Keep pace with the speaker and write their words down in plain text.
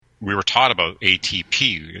we were taught about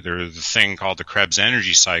ATP. There's a thing called the Krebs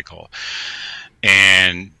energy cycle,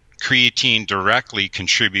 and creatine directly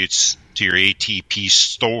contributes to your ATP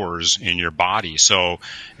stores in your body. So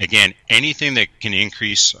again, anything that can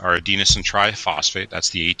increase our adenosine triphosphate,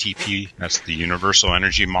 that's the ATP, that's the universal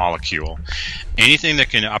energy molecule. Anything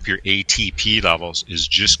that can up your ATP levels is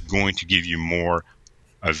just going to give you more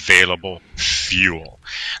available fuel.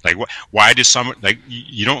 Like, why does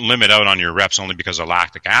you don't limit out on your reps only because of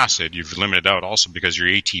lactic acid. You've limited out also because your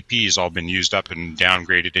ATP has all been used up and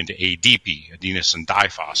downgraded into ADP, adenosine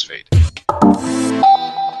diphosphate.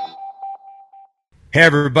 Hey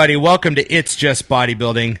everybody, welcome to It's Just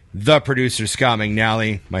Bodybuilding. The producer Scott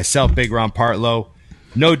McNally, myself Big Ron Partlow.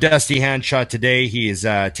 No Dusty Handshot today. He is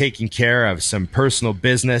taking care of some personal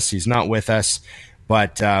business. He's not with us,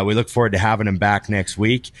 but we look forward to having him back next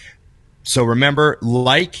week. So remember,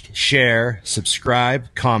 like, share,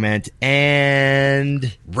 subscribe, comment,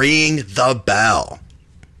 and ring the bell.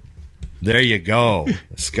 There you go,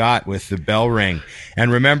 Scott with the bell ring.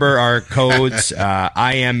 And remember our codes,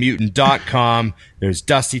 IamMutant.com. There's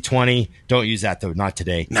Dusty20. Don't use that, though, not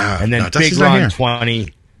today. And then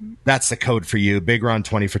BigRon20. That's the code for you.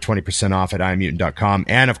 BigRon20 for 20% off at IamMutant.com.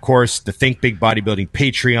 And, of course, the Think Big Bodybuilding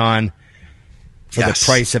Patreon. For the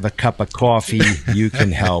price of a cup of coffee, you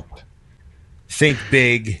can help Think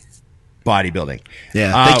Big Bodybuilding.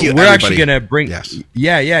 Yeah, thank you. We're actually going to bring. Yes.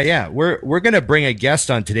 Yeah. We're going to bring a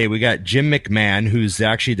guest on today. We got Jim McMahon, who's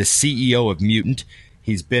actually the CEO of Mutant.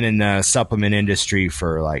 He's been in the supplement industry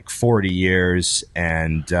for like 40 years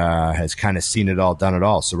and has kind of seen it all, done it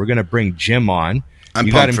all. So we're going to bring Jim on.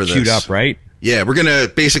 You got him queued up, right? Yeah, we're going to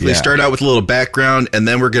basically start out with a little background, and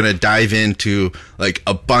then we're going to dive into like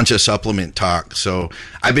a bunch of supplement talk. So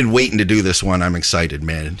I've been waiting to do this one. I'm excited,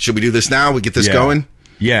 man. Should we do this now? We get this going?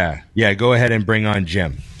 Yeah. Go ahead and bring on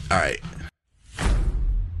Jim. All right.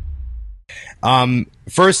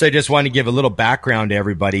 First, I just want to give a little background to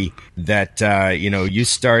everybody that, you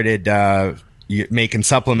started making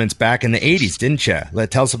supplements back in the 80s, didn't you?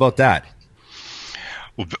 Tell us about that.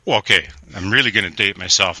 Well, okay, I'm really going to date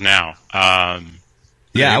myself now. I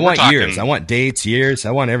want years. I want dates, years.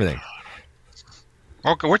 I want everything.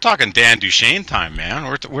 Okay, we're talking Dan Duchesne time,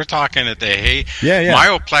 man. We're talking at the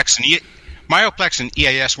Myoplex and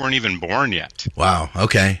EAS weren't even born yet. Wow.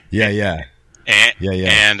 Okay. Yeah.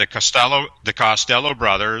 And the Costello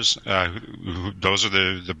brothers, those are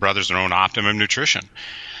the brothers that own Optimum Nutrition.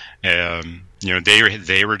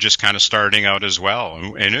 They were just kind of starting out as well,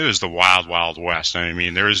 and it was the wild, wild west. I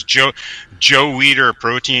mean, there was Joe Weider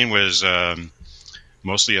protein was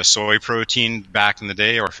mostly a soy protein back in the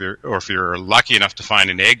day, or if you're lucky enough to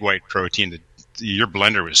find an egg white protein, your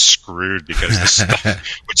blender was screwed because the stuff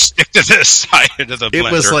would stick to the side of the blender.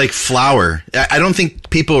 It was like flour. I don't think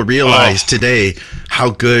people realize today how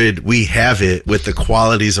good we have it with the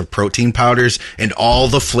qualities of protein powders and all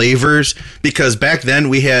the flavors, because back then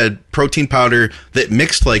we had protein powder that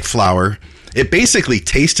mixed like flour. It basically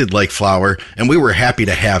tasted like flour, and we were happy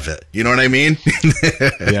to have it. You know what I mean?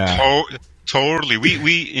 Yeah. Totally.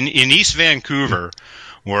 We in East Vancouver,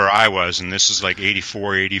 where I was, and this is like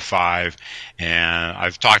 84, 85, and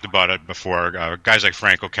I've talked about it before. Guys like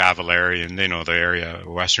Franco Cavallari, and they know the area.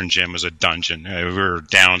 Western Gym was a dungeon. We were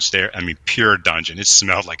downstairs. I mean, pure dungeon. It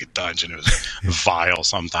smelled like a dungeon. It was vile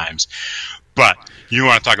sometimes. But you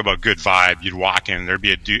want to talk about good vibe, you'd walk in, there'd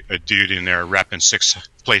be a dude in there repping 6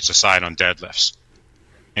 plates aside on deadlifts.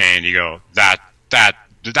 And you go, that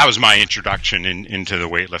was my introduction into the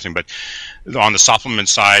weightlifting. But on the supplement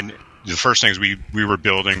side, the first things we were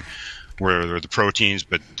building were the proteins,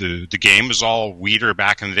 but the game was all Weider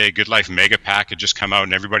back in the day. Good Life Mega Pack had just come out,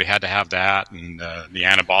 and everybody had to have that, and the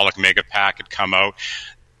anabolic Mega Pack had come out.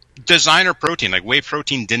 Designer protein, like whey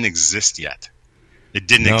protein, didn't exist yet. It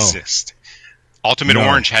didn't exist. Ultimate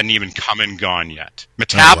Orange hadn't even come and gone yet.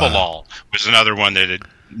 Metabolol was another one that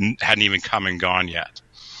hadn't even come and gone yet.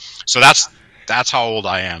 So that's how old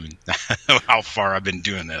I am and how far I've been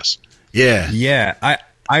doing this. Yeah.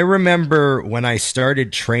 I remember when I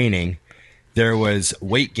started training, there was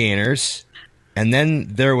weight gainers, and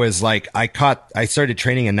then there was I started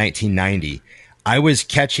training in 1990. I was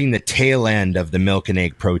catching the tail end of the milk and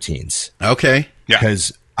egg proteins. Okay. Yeah.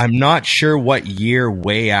 Because I'm not sure what year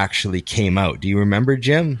whey actually came out. Do you remember,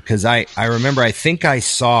 Jim? Because I remember, I think I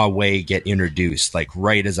saw whey get introduced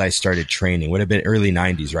right as I started training. Would have been early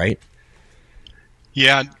 90s, right?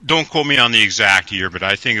 Yeah, don't quote me on the exact year, but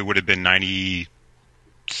I think it would have been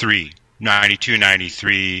 92,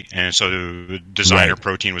 93, and so the Designer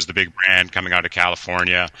Protein was the big brand coming out of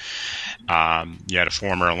California. You had a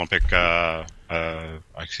former Olympic I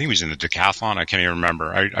think he was in the decathlon. I can't even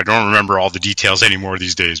remember. I don't remember all the details anymore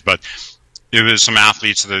these days, but it was some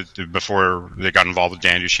athletes that before they got involved with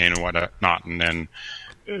Dan Duchesne and whatnot, and then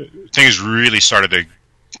things really started to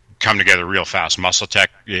come together real fast. Muscle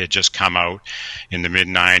Tech had just come out in the mid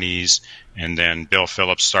 '90s, and then Bill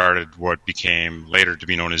Phillips started what became later to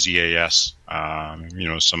be known as EAS.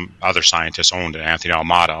 Some other scientists owned it. Anthony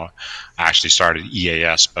Almada actually started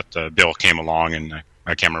EAS, but Bill came along, and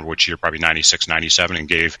I can't remember which year, probably 96, 97, and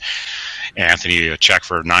gave Anthony a check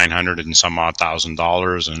for $900 and some odd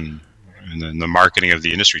 $1,000, and then the marketing of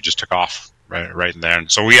the industry just took off right then.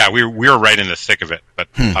 So we were right in the thick of it, but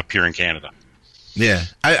up here in Canada. Yeah,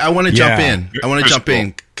 I want to jump in. I want to jump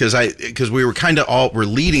in because we were kind of we're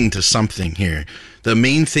leading to something here. The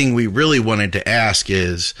main thing we really wanted to ask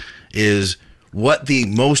is what the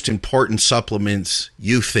most important supplements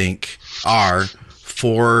you think are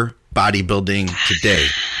for bodybuilding today.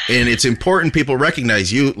 And it's important people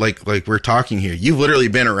recognize you, like we're talking here. You've literally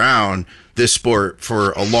been around this sport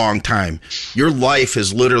for a long time. Your life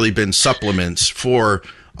has literally been supplements for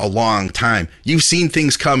a long time. You've seen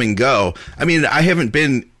things come and go. I mean, I haven't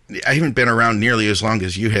been around nearly as long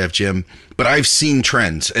as you have, Jim, but I've seen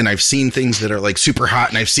trends, and I've seen things that are like super hot,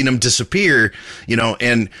 and I've seen them disappear,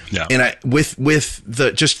 and with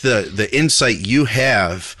the insight you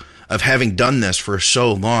have of having done this for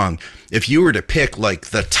so long, if you were to pick like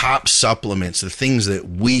the top supplements, the things that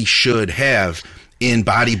we should have in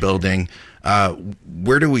bodybuilding,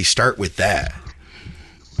 where do we start with that?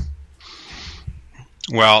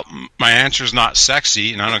 Well, my answer is not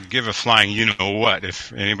sexy, and I don't give a flying you-know-what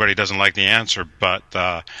if anybody doesn't like the answer. But,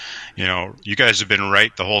 you guys have been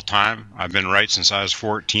right the whole time. I've been right since I was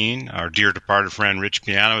 14. Our dear departed friend Rich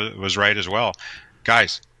Piano was right as well.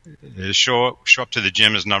 Guys, show up to the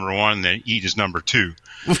gym is number one, and then eat is number two.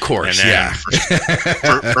 Of course, and then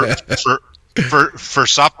for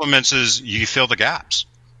supplements is you fill the gaps.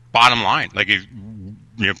 Bottom line, like if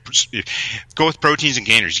go with proteins and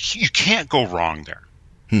gainers, you can't go wrong there.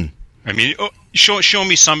 I mean, show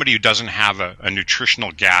me somebody who doesn't have a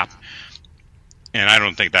nutritional gap, and I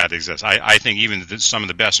don't think that exists. I think even some of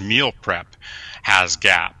the best meal prep has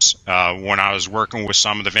gaps. When I was working with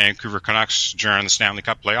some of the Vancouver Canucks during the Stanley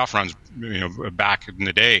Cup playoff runs, back in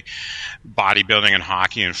the day, bodybuilding and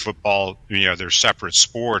hockey and football, they're separate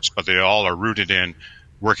sports, but they all are rooted in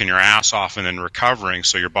working your ass off and then recovering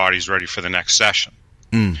so your body's ready for the next session.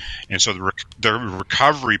 And so the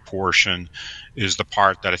recovery portion is the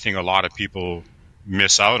part that I think a lot of people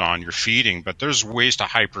miss out on. You're feeding, but there's ways to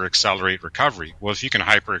hyper accelerate recovery. Well, if you can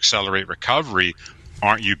hyper accelerate recovery,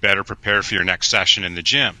 aren't you better prepared for your next session in the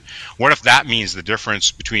gym? What if that means the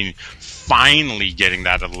difference between finally getting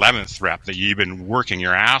that 11th rep that you've been working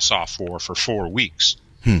your ass off for 4 weeks?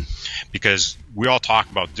 Because we all talk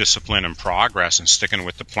about discipline and progress and sticking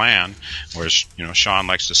with the plan, whereas Sean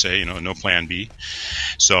likes to say no plan B.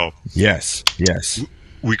 So yes,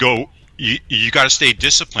 we go. You got to stay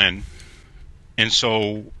disciplined, and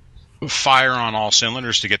so fire on all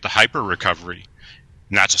cylinders to get the hyper recovery,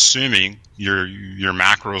 and that's assuming your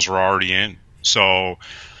macros are already in. So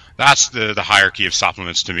that's the hierarchy of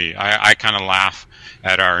supplements to me. I kind of laugh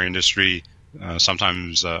at our industry.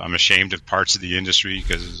 Sometimes I'm ashamed of parts of the industry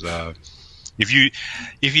because if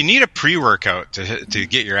you need a pre-workout to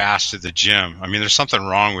get your ass to the gym, I mean, there's something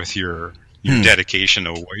wrong with your dedication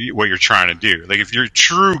to what you're trying to do. Like if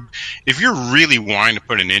you're really wanting to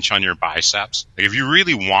put an inch on your biceps, like if you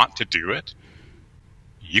really want to do it,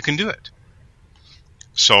 you can do it.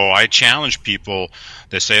 So I challenge people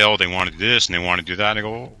that say, oh, they want to do this and they want to do that. And I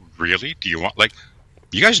go, really? Do you want, like,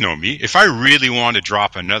 you guys know me. If I really want to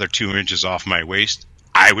drop another 2 inches off my waist,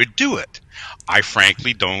 I would do it. I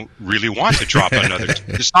frankly don't really want to drop another.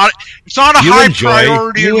 It's not a high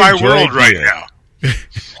priority in my world right now.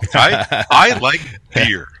 I like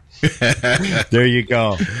beer. There you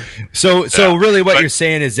go. So really what you're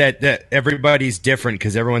saying is that everybody's different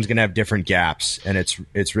because everyone's going to have different gaps, and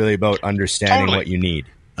it's really about understanding what you need.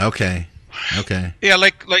 Okay. Yeah,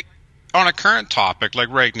 like on a current topic, like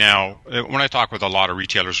right now, when I talk with a lot of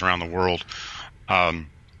retailers around the world,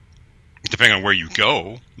 depending on where you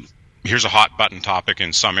go, here's a hot button topic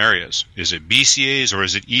in some areas. Is it BCAAs or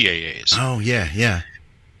is it EAAs? Oh, yeah.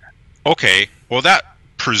 Okay, well, that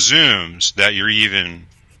presumes that you're even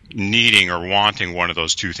needing or wanting one of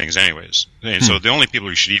those two things anyways. And so the only people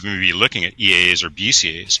who should even be looking at EAAs or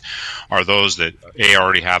BCAAs are those that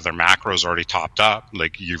already have their macros already topped up.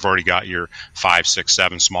 Like you've already got your 5, 6,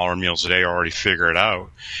 7 smaller meals a day already figured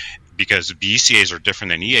out, because the BCAAs are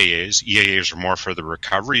different than EAAs. EAAs are more for the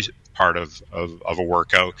recovery part of a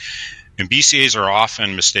workout. And BCAAs are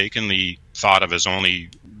often mistakenly thought of as only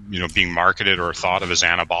being marketed or thought of as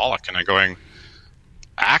anabolic, and I'm going,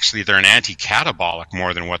 actually they're an anti-catabolic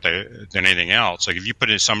more than than anything else. Like if you put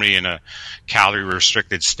somebody in a calorie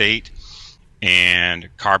restricted state and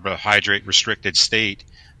carbohydrate restricted state,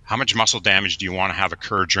 how much muscle damage do you want to have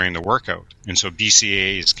occur during the workout? And so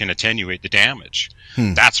BCAAs can attenuate the damage.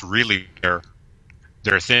 That's really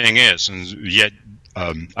their thing is. And yet,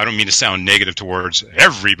 I don't mean to sound negative towards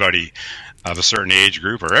everybody of a certain age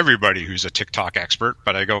group or everybody who's a TikTok expert,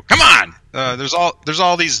 but I go, come on! There's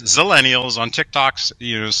all these zillennials on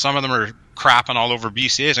TikToks. Some of them are crapping all over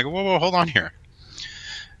BCAAs. I go, whoa, hold on here.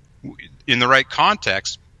 In the right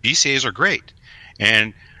context, BCAAs are great,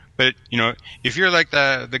 but if you're like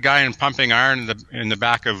the guy in pumping iron in the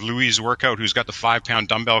back of Louis' workout who's got the 5-pound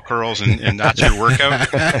dumbbell curls and that's your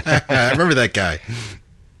workout, I remember that guy.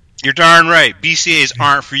 You're darn right. BCAAs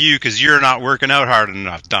aren't for you because you're not working out hard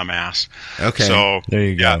enough, dumbass. Okay. So there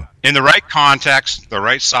you go. In the right context, the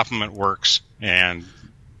right supplement works, and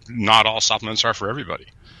not all supplements are for everybody.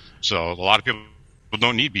 So a lot of people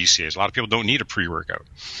don't need BCAAs. A lot of people don't need a pre-workout.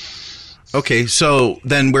 Okay, so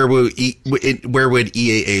then where would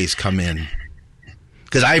EAAs come in?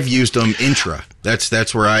 Because I've used them intra.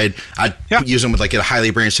 That's where I'd use them with like a highly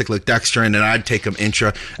branched cyclic dextrin, and I'd take them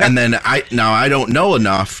intra. And then I don't know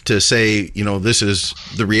enough to say this is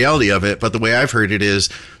the reality of it, but the way I've heard it is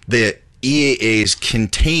that EAAs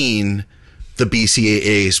contain the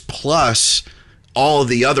BCAAs plus all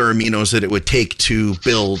the other aminos that it would take to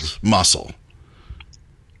build muscle.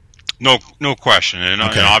 No question, and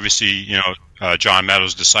obviously John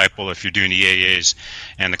Meadows' disciple. If you're doing EAAs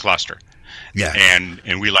and the cluster. Yeah,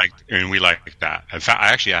 and we like that. In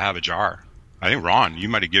fact, I have a jar. I think Ron, you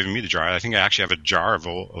might have given me the jar. I think I actually have a jar of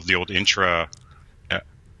the old Intra.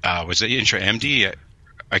 Was it Intra MD?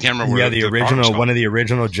 I can't remember. Yeah, the original one of the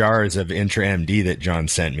original jars of Intra MD that John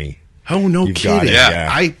sent me. Oh no, You've kidding! Yeah.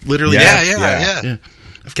 I literally yeah.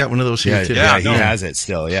 I've got one of those here too. Yeah, he has it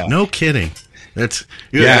still. Yeah, no kidding. That's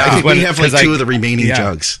we have like two of the remaining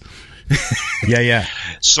jugs. Yeah.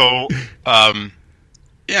 So, I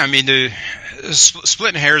mean, the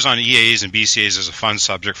splitting hairs on EAAs and BCAAs is a fun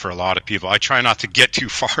subject for a lot of people. I try not to get too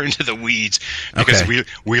far into the weeds because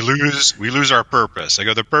we lose our purpose. I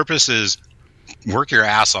go, the purpose is work your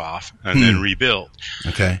ass off and then rebuild.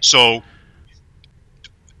 Okay. So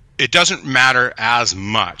it doesn't matter as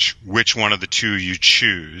much which one of the two you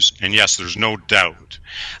choose. And yes, there's no doubt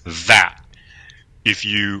that if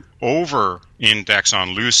you over-index on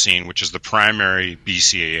leucine, which is the primary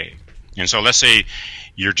BCAA, and so let's say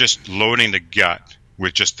you're just loading the gut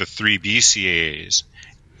with just the 3 BCAAs,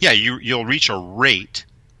 you'll reach a rate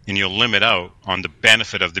and you'll limit out on the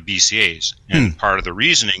benefit of the BCAAs. And part of the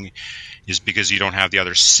reasoning is because you don't have the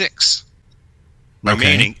other 6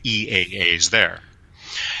 remaining EAAs there.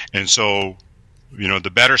 And so,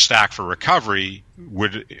 the better stack for recovery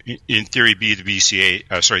would, in theory, be the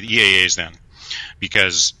EAAs then,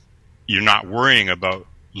 because you're not worrying about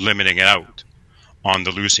limiting it out on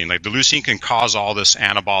the leucine. Like the leucine can cause all this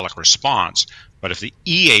anabolic response, but if the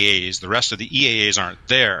rest of the EAAs aren't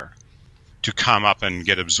there to come up and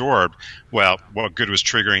get absorbed, well, what good was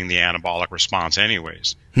triggering the anabolic response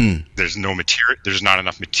anyways? There's no material. There's not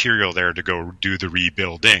enough material there to go do the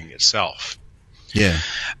rebuilding itself. Yeah.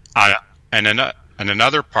 And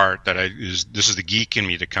another part that this is the geek in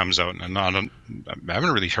me that comes out, and I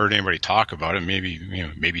haven't really heard anybody talk about it.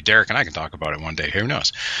 Maybe Derek and I can talk about it one day. Who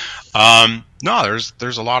knows? No,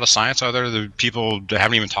 there's a lot of science out there that people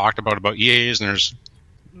haven't even talked about EAAs, and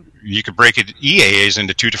you could break EAAs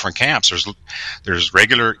into 2 different camps. There's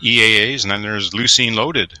regular EAAs, and then there's leucine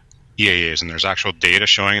loaded EAAs, and there's actual data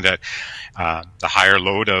showing that the higher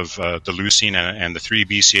load of the leucine and the 3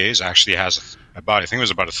 BCAAs actually has about a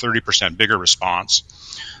 30% bigger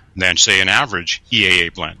response than, say, an average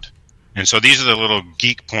EAA blend. And so these are the little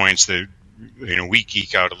geek points that we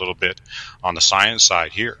geek out a little bit on the science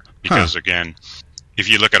side here, because again, if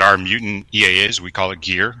you look at our mutant EAAs, we call it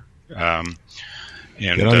gear. Get on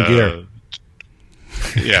gear.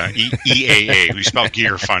 EAA. We spell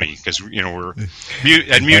gear funny because we're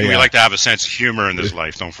at mutant. We like to have a sense of humor in this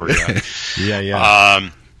life. Don't forget.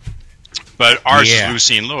 But ours is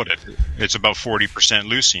leucine loaded. It's about 40%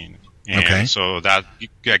 leucine, and so that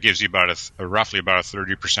gives you roughly about a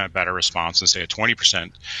 30% better response than, say, a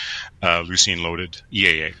 20% leucine loaded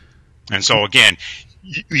EAA. And so again,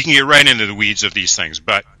 you can get right into the weeds of these things,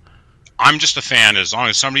 but I'm just a fan. As long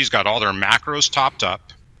as somebody's got all their macros topped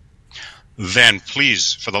up, then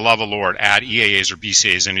please, for the love of the Lord, add EAAs or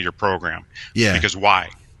BCAAs into your program. Yeah. Because why?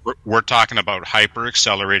 We're talking about hyper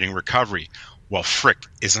accelerating recovery. Well, frick,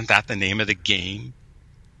 isn't that the name of the game?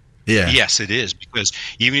 Yeah. Yes, it is, because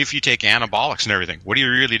even if you take anabolics and everything, what are you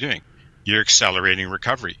really doing? You're accelerating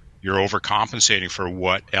recovery. You're overcompensating for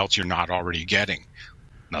what else you're not already getting.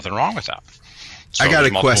 Nothing wrong with that. So I got there's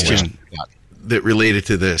a multiple ways question to do that. that related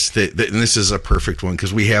to this, and this is a perfect one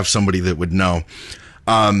because we have somebody that would know.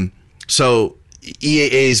 So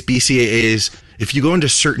EAAs, BCAAs, if you go into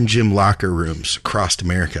certain gym locker rooms across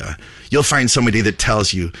America, you'll find somebody that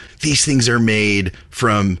tells you these things are made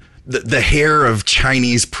from the hair of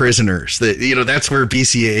Chinese prisoners. That, you know, that's where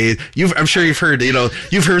BCAA. I'm sure you've heard. You know,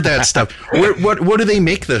 you've heard that stuff. What do they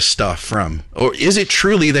make this stuff from? Or is it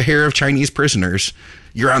truly the hair of Chinese prisoners?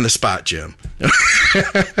 You're on the spot, Jim.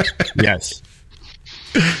 Yes.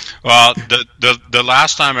 Well, the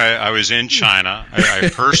last time I was in China, I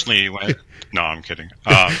personally went. No, I'm kidding.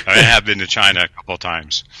 I have been to China a couple of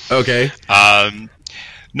times. Okay.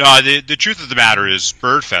 No, the truth of the matter is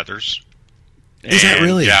bird feathers. Is that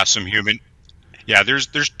really? Yeah, some human. Yeah, there's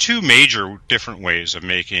two major different ways of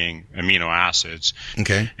making amino acids.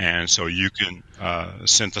 Okay. And so you can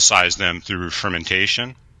synthesize them through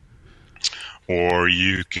fermentation, or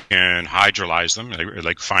you can hydrolyze them,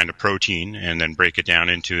 like find a protein and then break it down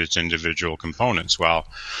into its individual components. Well,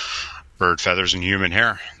 bird feathers and human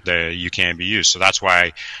hair, you can be used. So that's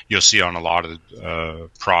why you'll see on a lot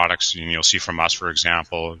of products, and you'll see from us, for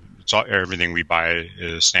example, everything we buy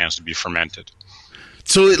stands to be fermented.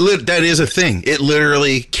 So that is a thing. It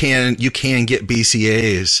literally you can get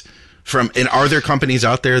BCAAs from, and are there companies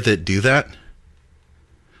out there that do that?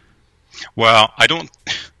 Well, let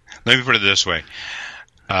me put it this way.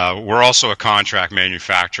 We're also a contract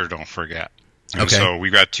manufacturer, don't forget. And okay. So we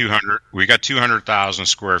got 200,000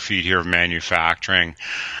 square feet here of manufacturing.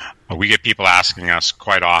 We get people asking us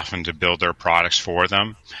quite often to build their products for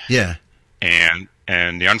them. Yeah.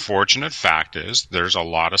 And the unfortunate fact is there's a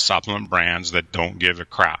lot of supplement brands that don't give a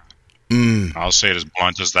crap. I'll say it as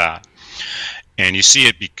blunt as that. And you see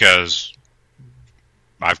it because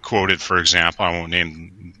I've quoted, for example, I won't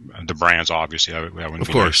name the brands, obviously. I wouldn't. Of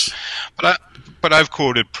course. But I've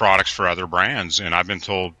quoted products for other brands, and I've been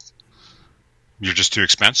told, you're just too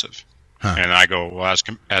expensive. Huh. And I go, well,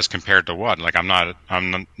 as compared to what? Like, I'm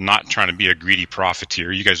not trying to be a greedy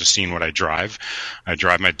profiteer. You guys have seen what I drive. I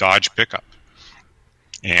drive my Dodge pickup.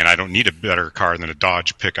 And I don't need a better car than a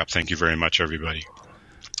Dodge pickup. Thank you very much, everybody.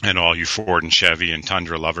 And all you Ford and Chevy and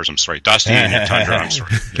Tundra lovers, I'm sorry. Dusty and your Tundra, I'm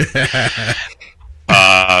sorry.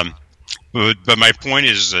 But my point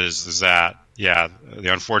is that, yeah,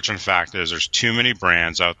 the unfortunate fact is there's too many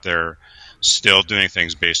brands out there still doing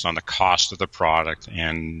things based on the cost of the product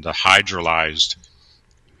and the hydrolyzed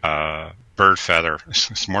bird feather.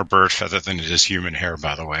 It's more bird feather than it is human hair,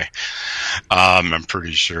 by the way. I'm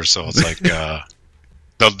pretty sure. So it's like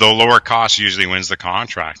the lower cost usually wins the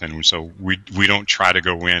contract, and so we don't try to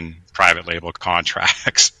go win private label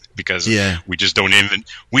contracts because we just don't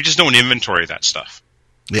inventory that stuff.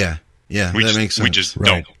 Yeah, that makes sense. We just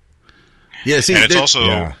don't. Yeah, see, and it's also.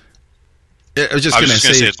 Yeah. I was just going to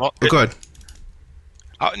say. Go ahead.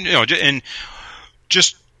 And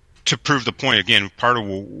just to prove the point again, part of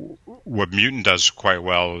what Mutant does quite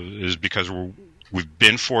well is because we've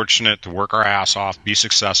been fortunate to work our ass off, be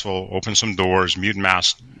successful, open some doors. Mutant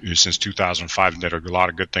Mass since 2005 did a lot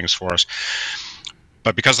of good things for us.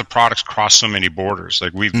 But because the products cross so many borders,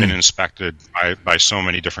 like we've been inspected by so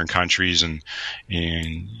many different countries, and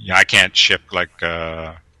I can't ship like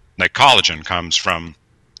collagen comes from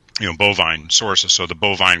bovine sources. So the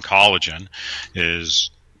bovine collagen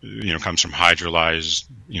comes from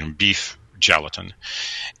hydrolyzed beef gelatin,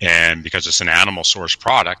 and because it's an animal source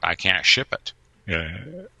product, I can't ship it.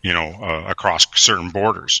 Across certain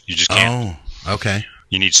borders, you just can't. Oh, okay.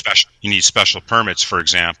 You need special permits. For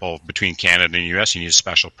example, between Canada and the U.S., you need a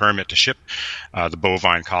special permit to ship the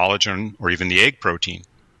bovine collagen or even the egg protein,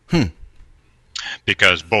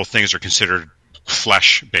 because both things are considered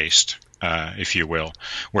flesh-based, if you will,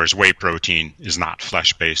 whereas whey protein is not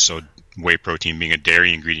flesh-based. So whey protein being a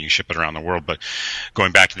dairy ingredient, you ship it around the world. But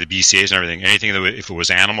going back to the BCAAs and everything, anything that if it was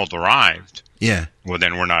animal derived, well,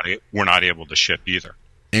 then we're not able to ship either.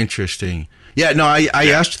 Interesting. Yeah, no, I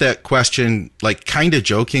asked that question like kind of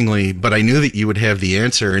jokingly, but I knew that you would have the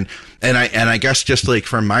answer, and I guess just like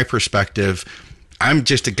from my perspective, I'm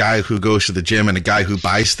just a guy who goes to the gym and a guy who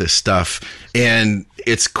buys this stuff, and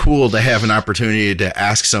it's cool to have an opportunity to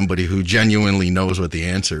ask somebody who genuinely knows what the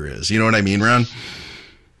answer is. You know what I mean, Ron?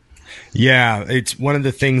 Yeah, it's one of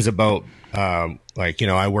the things about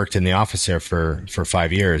I worked in the office there for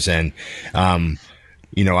 5 years, and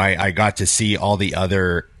I got to see all the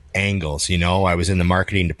other angles. I was in the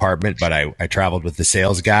marketing department, but I traveled with the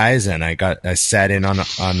sales guys, and I sat in on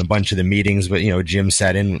a bunch of the meetings. But Jim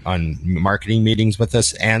sat in on marketing meetings with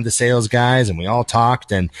us and the sales guys, and we all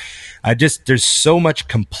talked. And there's so much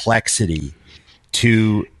complexity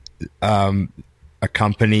to a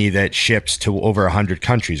company that ships to over 100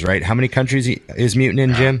 countries, right? How many countries is Mutant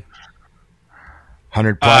in, Jim?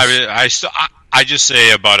 100 plus. I just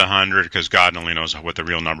say about 100 because God only knows what the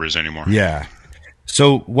real number is anymore. Yeah.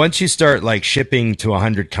 So once you start like shipping to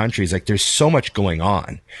 100 countries, like there's so much going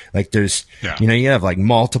on. Like there's, you have like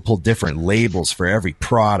multiple different labels for every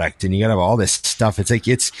product, and you gotta have all this stuff. It's like,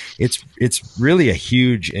 it's really a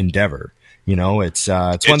huge endeavor. It's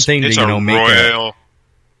one thing to, make royal.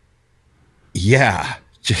 Yeah.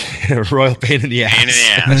 A royal pain in the ass. Pain in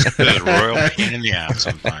the ass. It's a royal pain in the ass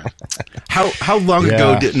sometimes. How long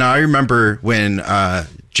ago I remember when,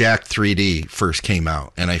 Jacked 3D first came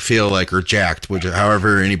out, and I feel like, or Jacked,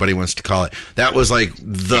 however anybody wants to call it, that was like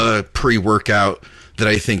the pre-workout that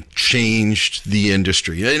I think changed the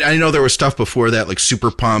industry. And I know there was stuff before that, like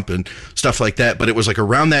Super Pump and stuff like that, but it was like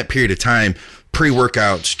around that period of time,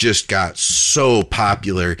 pre-workouts just got so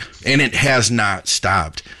popular, and it has not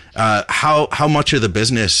stopped. How much of the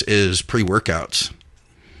business is pre-workouts?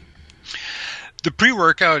 The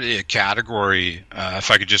pre-workout category, if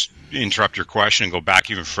I could just interrupt your question and go back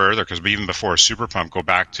even further, because even before Super Pump, go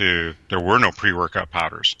back to there were no pre-workout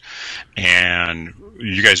powders. And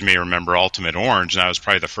you guys may remember Ultimate Orange, and that was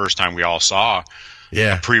probably the first time we all saw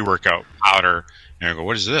a pre-workout powder. And I go,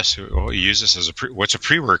 what is this? Oh, you use this as what's a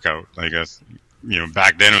pre-workout? Like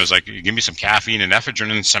back then it was like, give me some caffeine and ephedrine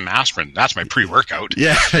and some aspirin. That's my pre-workout.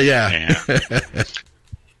 Yeah.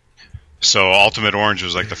 So Ultimate Orange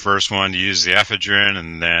was like the first one to use the ephedrine,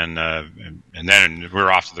 and then we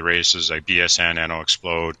were off to the races, like BSN, NO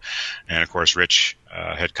Explode, and of course Rich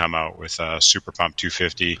had come out with Super Pump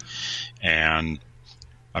 250, and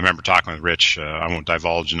I remember talking with Rich. I won't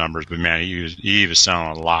divulge the numbers, but man, he was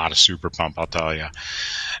selling a lot of Super Pump, I'll tell you.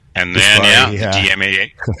 And then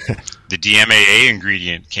the DMAA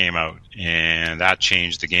ingredient came out, and that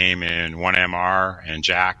changed the game in 1MR and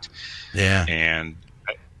Jacked. Yeah, and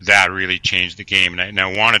that really changed the game. And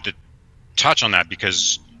I wanted to touch on that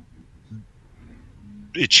because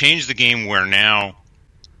it changed the game where now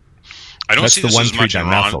I don't see this as much in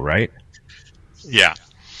Ron, right? Yeah.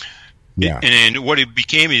 Yeah. And what it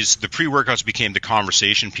became is the pre-workouts became the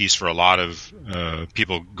conversation piece for a lot of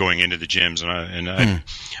people going into the gyms. And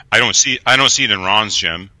I don't see it in Ron's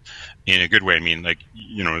gym in a good way. I mean, like,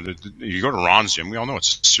 you go to Ron's gym, we all know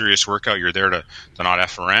it's a serious workout. You're there to not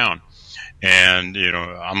F around. And,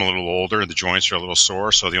 I'm a little older. The joints are a little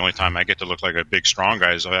sore. So the only time I get to look like a big, strong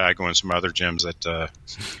guy is I go in some other gyms that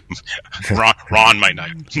Ron might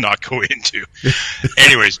not go into.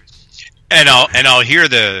 Anyways, and I'll hear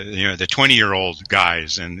the 20-year-old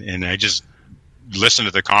guys, and I just listen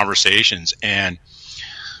to the conversations, and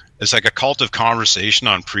it's like a cult of conversation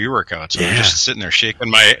on pre-workouts. Yeah. I'm just sitting there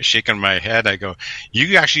shaking my head. I go,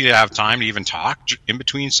 you actually have time to even talk in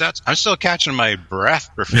between sets? I'm still catching my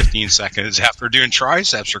breath for 15 seconds after doing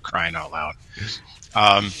triceps, for crying out loud.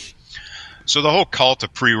 So the whole cult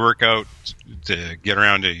of pre-workout, to get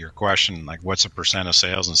around to your question, like what's the percent of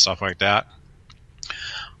sales and stuff like that,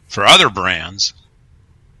 for other brands,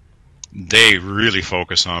 they really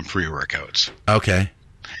focus on pre-workouts. Okay.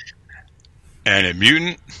 And at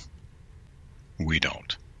Mutant, we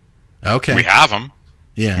don't. Okay. We have them.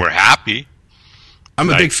 Yeah. We're happy. I'm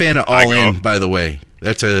a big fan of All In, by the way.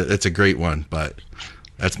 That's a great one, but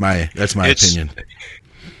that's my opinion.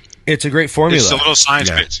 It's a great formula. It's a little science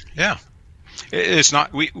based. Yeah. It's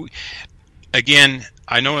not we again,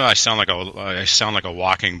 I know I sound like a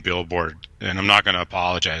walking billboard, and I'm not going to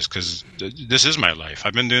apologize because this is my life.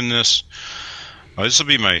 I've been doing this. This will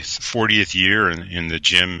be my 40th year in the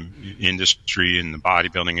gym industry, in the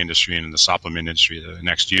bodybuilding industry, and in the supplement industry the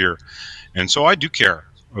next year. And so I do care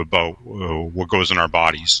about what goes in our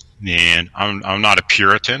bodies. And I'm not a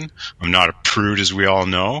Puritan. I'm not a prude, as we all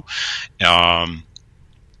know.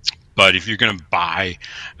 But if you're going to buy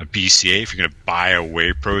a BCA, if you're going to buy a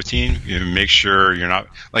whey protein, make sure you're not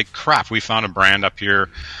like crap. We found a brand up here.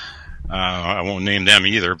 I won't name them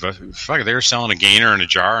either, but fuck, they were selling a gainer in a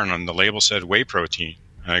jar, and on the label said whey protein.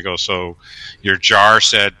 And I go, so your jar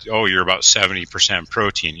said, oh, you're about 70%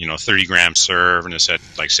 protein, 30 grams serve, and it said,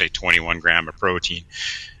 like, say, 21 gram of protein.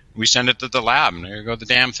 We send it to the lab, and there you go. The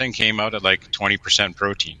damn thing came out at like 20%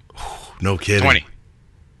 protein. No kidding. 20.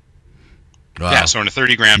 Wow. Yeah, so in a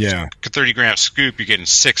 30 gram scoop, you're getting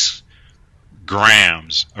 6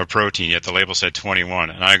 grams of protein, yet the label said 21.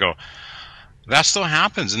 And I go, that still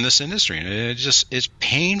happens in this industry, and it's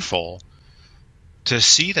painful to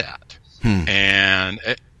see that. And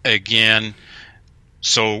again,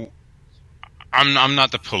 so I'm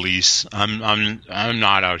not the police. I'm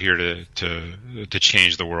not out here to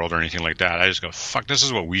change the world or anything like that. I just go, fuck, this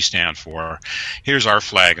is what we stand for. Here's our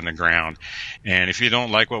flag in the ground. And if you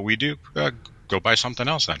don't like what we do, go buy something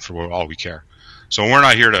else then, for all we care. So we're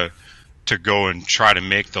not here to go and try to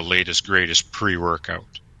make the latest, greatest pre-workout.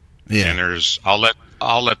 Yeah. And I'll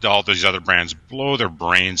let all these other brands blow their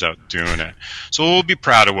brains out doing it. So we'll be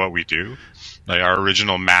proud of what we do. Like our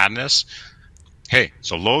original Madness. Hey,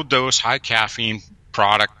 it's a low dose, high caffeine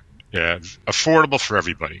product, affordable for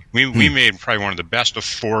everybody. We made probably one of the best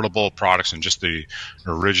affordable products in just the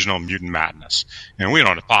original Mutant Madness. And we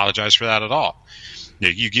don't apologize for that at all.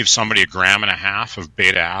 You give somebody 1.5 grams of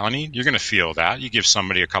beta-alanine, you're going to feel that. You give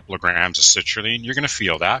somebody a couple of grams of citrulline, you're going to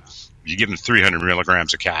feel that. You give them 300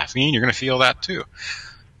 milligrams of caffeine, you're going to feel that too.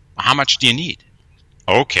 How much do you need?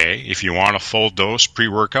 Okay, if you want a full dose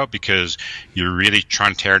pre-workout because you're really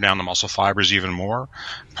trying to tear down the muscle fibers even more,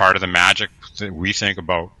 part of the magic that we think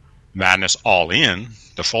about Madness All In,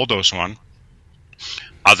 the full dose one,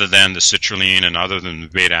 other than the citrulline and other than the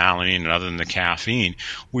beta-alanine and other than the caffeine,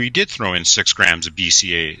 we did throw in 6 grams of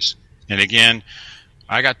BCAAs. And again,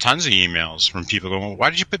 I got tons of emails from people going, why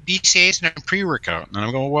did you put BCAAs in a pre-workout? And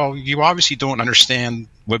I'm going, well, you obviously don't understand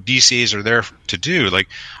what BCAAs are there to do. Like,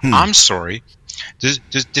 I'm sorry.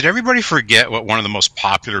 Did everybody forget what one of the most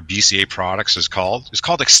popular BCA products is called? It's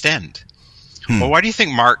called Extend. Well, why do you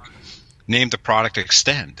think Mark named the product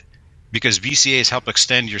Extend? Because BCAAs help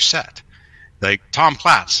extend your set. Like Tom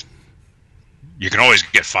Platz, you can always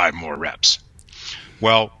get 5 more reps.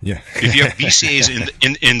 Well, if you have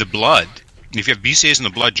BCAAs in the blood, if you have BCAAs in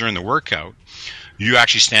the blood during the workout, you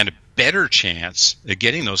actually stand a better chance of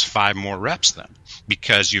getting those 5 more reps then,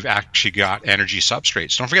 because you've actually got energy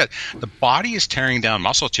substrates. Don't forget, the body is tearing down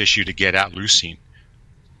muscle tissue to get at leucine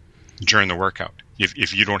during the workout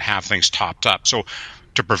if you don't have things topped up. So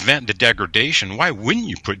to prevent the degradation, why wouldn't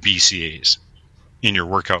you put BCAAs in your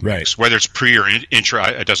workout mix? Whether it's pre or intra,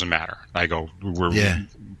 it doesn't matter. I go, we're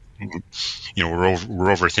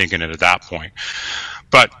overthinking it at that point.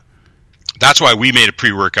 But that's why we made a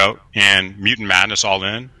pre-workout, and Mutant Madness All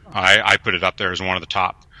In, I put it up there as one of the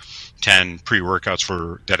top 10 pre-workouts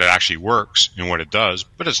for that it actually works and what it does,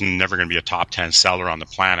 but it's never going to be a top 10 seller on the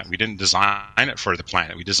planet. We didn't design it for the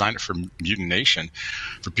planet. We designed it for Mutant Nation,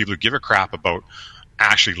 for people who give a crap about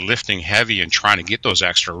actually lifting heavy and trying to get those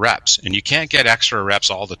extra reps. And you can't get extra reps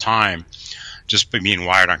all the time just by being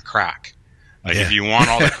wired on crack. If you want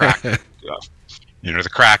all the crack stuff, the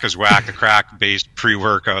crack is whack, the crack-based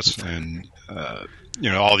pre-workouts, and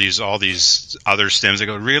all these other stims. They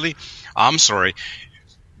go, really? I'm sorry.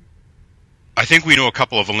 I think we know a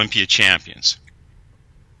couple of Olympia champions.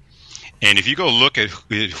 And if you go look at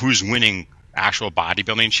who's winning actual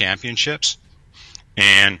bodybuilding championships,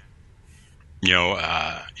 and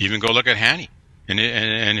even go look at Hanny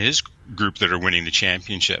and his group that are winning the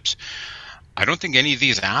championships, I don't think any of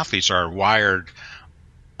these athletes are wired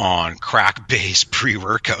on crack-based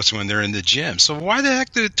pre-workouts when they're in the gym. So why the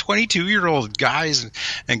heck do 22-year-old guys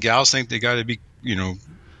and gals think they got to be,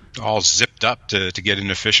 all zipped up to get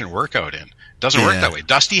an efficient workout in? It doesn't work that way.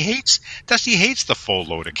 Dusty hates the full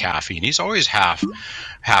load of caffeine. He's always half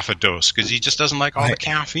a dose because he just doesn't like all the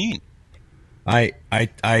caffeine.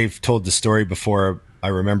 I've told the story before. I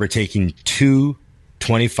remember taking 2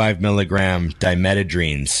 25-milligram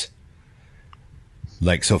dimetadrines,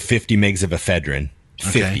 50 mgs of ephedrine,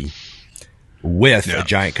 50, with a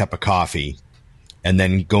giant cup of coffee, and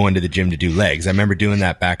then going to the gym to do legs. I remember doing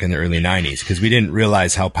that back in the early 90s because we didn't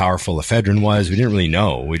realize how powerful ephedrine was. We didn't really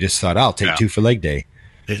know. We just thought, I'll take 2 for leg day.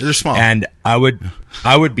 They're small. And I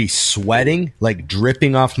would be sweating, like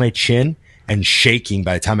dripping off my chin and shaking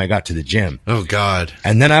by the time I got to the gym. Oh, God.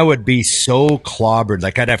 And then I would be so clobbered.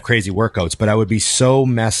 Like, I'd have crazy workouts, but I would be so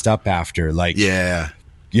messed up after. Like,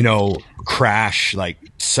 crash, like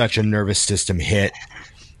such a nervous system hit.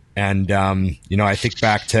 And, I think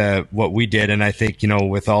back to what we did. And I think,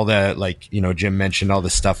 with all the, Jim mentioned all the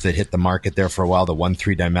stuff that hit the market there for a while, the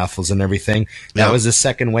 1,3-dimethyls and everything. That was the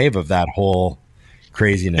second wave of that whole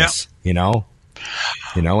craziness, and now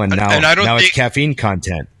it's caffeine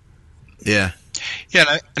content. Yeah,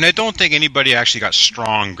 and I don't think anybody actually got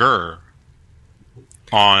stronger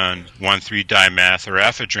on 1,3-dimeth or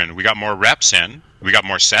ephedrine. We got more reps in, we got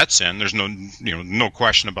more sets in. There's no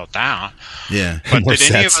question about that. Yeah, but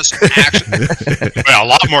did any of us actually? Well, a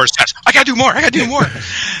lot more sets. I gotta do more.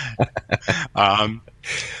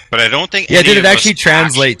 But I don't think. Yeah, did it actually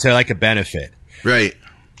translate to like a benefit? Right.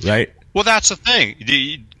 Well, that's the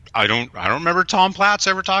thing. I don't remember Tom Platz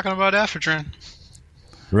ever talking about ephedrine.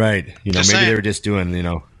 Right. You know, Just maybe saying. they were just doing,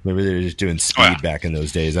 maybe they were just doing speed back in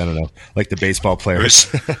those days. I don't know. Like the baseball players.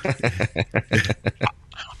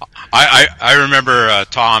 I remember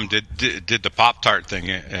Tom did the Pop-Tart thing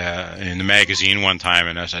in the magazine one time,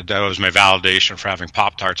 and I said that was my validation for having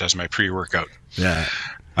Pop-Tarts as my pre-workout. Yeah.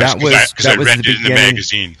 Because I read it in the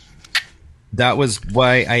magazine. That was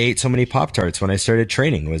why I ate so many Pop-Tarts when I started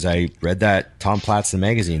training. Was I read that Tom Platz in the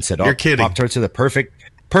magazine said, You're kidding. Pop-Tarts are the perfect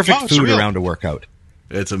food around a workout.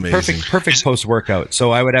 It's amazing. Perfect post-workout.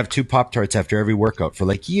 So I would have 2 Pop-Tarts after every workout for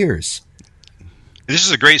like years. This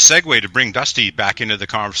is a great segue to bring Dusty back into the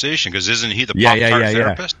conversation, because isn't he the Pop-Tart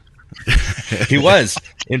therapist? He was.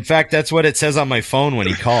 In fact, that's what it says on my phone when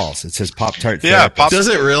he calls. It says Pop-Tart therapist. Yeah, does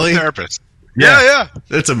it really? Therapist. Yeah.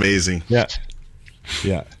 It's amazing. Yeah.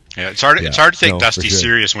 Yeah, it's hard to take Dusty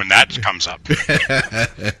serious when that comes up.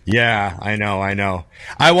 Yeah, I know.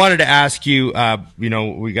 I wanted to ask you,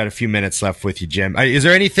 we got a few minutes left with you, Jim. Is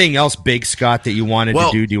there anything else big, Scott, that you wanted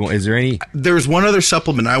to do? Is there any? There's one other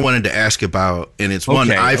supplement I wanted to ask about, and it's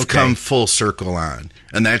one I've come full circle on,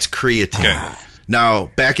 and that's creatine. Okay. Now,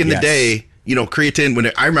 back in the day,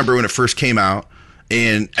 creatine, I remember when it first came out,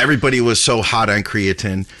 and everybody was so hot on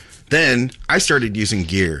creatine. Then I started using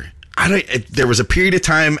gear. There was a period of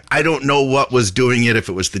time, I don't know what was doing it, if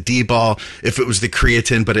it was the D-ball, if it was the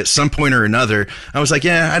creatine, but at some point or another, I was like,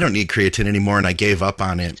 I don't need creatine anymore, and I gave up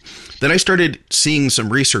on it. Then I started seeing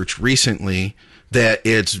some research recently that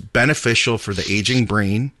it's beneficial for the aging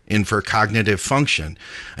brain and for cognitive function.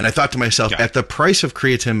 And I thought to myself, at the price of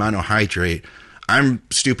creatine monohydrate, I'm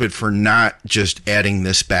stupid for not just adding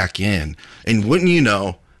this back in. And wouldn't you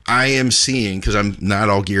know, I am seeing, because I'm not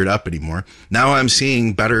all geared up anymore, now I'm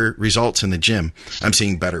seeing better results in the gym. I'm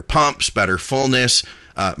seeing better pumps, better fullness.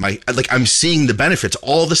 I'm seeing the benefits.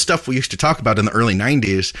 All the stuff we used to talk about in the early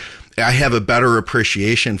 90s, I have a better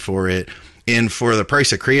appreciation for it. And for the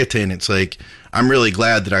price of creatine, it's like, I'm really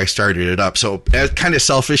glad that I started it up. So kind of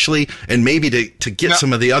selfishly, and maybe to get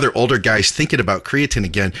some of the other older guys thinking about creatine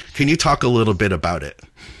again, can you talk a little bit about it?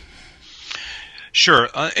 Sure.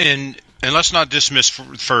 And let's not dismiss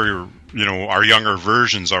for our younger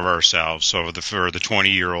versions of ourselves. So for the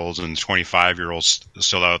 20-year-olds and 25-year-olds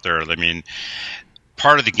still out there, I mean,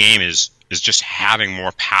 part of the game is just having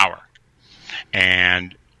more power.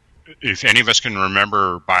 And if any of us can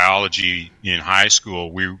remember biology in high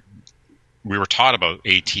school, we were taught about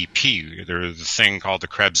ATP. There's a thing called the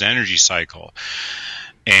Krebs energy cycle,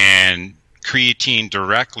 and creatine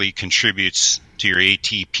directly contributes to your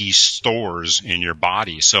ATP stores in your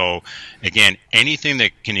body. So again, anything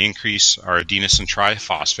that can increase our adenosine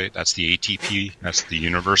triphosphate, that's the ATP, that's the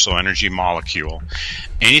universal energy molecule.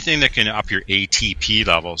 Anything that can up your ATP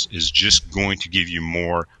levels is just going to give you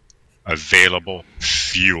more available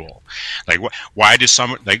fuel. Like, why does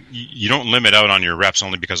you don't limit out on your reps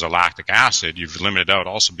only because of lactic acid. You've limited out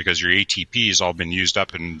also because your ATP has all been used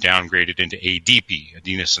up and downgraded into ADP,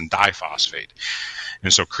 adenosine diphosphate.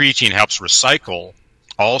 And so creatine helps recycle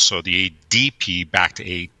also the ADP back to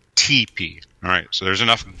ATP. All right, so there's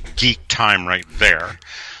enough geek time right there.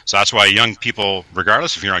 So that's why young people,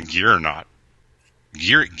 regardless if you're on gear or not,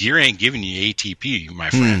 gear ain't giving you ATP, my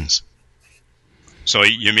friends. So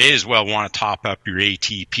you may as well want to top up your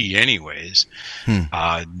ATP anyways.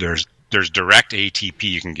 There's direct ATP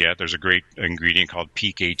you can get. There's a great ingredient called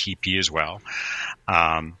peak ATP as well.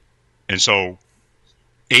 And so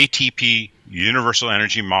ATP, universal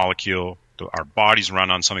energy molecule, our bodies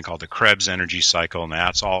run on something called the Krebs energy cycle, and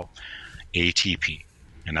that's all ATP.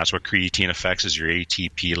 And that's what creatine affects, is your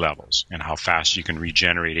ATP levels and how fast you can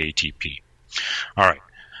regenerate ATP. All right.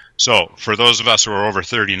 So for those of us who are over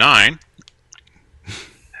 39,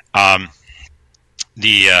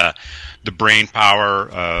 the brain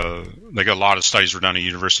power, like a lot of studies were done at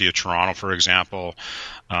University of Toronto, for example.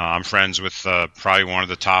 I'm friends with probably one of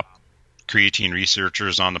the top creatine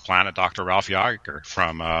researchers on the planet, Dr. Ralph Jager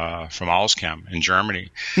from Alzchem in Germany.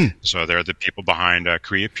 So they're the people behind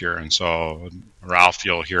Creapure. And so Ralph,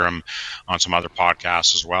 you'll hear him on some other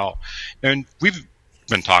podcasts as well. And we've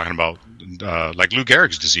been talking about like Lou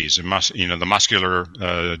Gehrig's disease, the muscular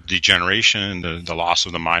degeneration, the loss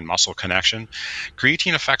of the mind-muscle connection.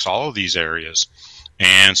 Creatine affects all of these areas.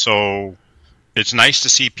 And so it's nice to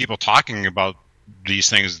see people talking about these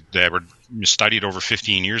things that were studied over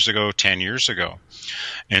 15 years ago, 10 years ago.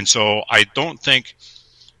 And so I don't think,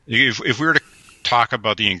 if we were to talk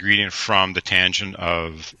about the ingredient from the tangent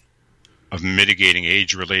of mitigating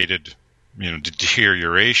age-related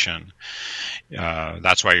deterioration,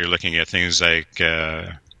 that's why you're looking at things like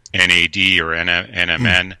NAD or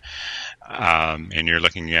NMN, and you're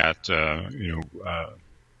looking at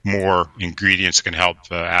more ingredients that can help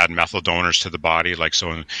add methyl donors to the body. Like,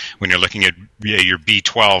 so when you're looking at your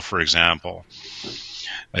B12, for example,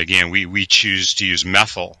 again, we choose to use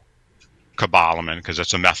methyl cobalamin because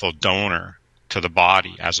it's a methyl donor to the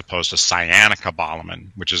body, as opposed to cyanocobalamin,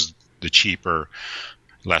 which is the cheaper,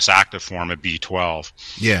 less active form of B12.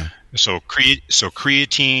 Yeah. So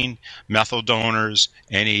creatine, methyl donors,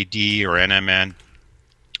 NAD or NMN,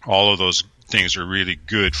 all of those things are really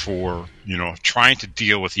good for, trying to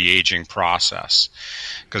deal with the aging process.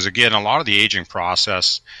 Because again, a lot of the aging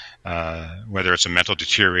process, whether it's a mental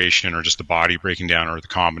deterioration or just the body breaking down or the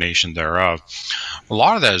combination thereof, a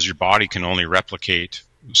lot of that is your body can only replicate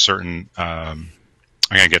certain, I'm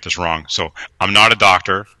going to get this wrong. So I'm not a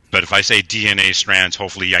doctor, but if I say DNA strands,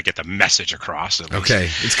 hopefully I get the message across. Okay.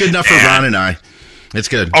 It's good enough for Ron and I. It's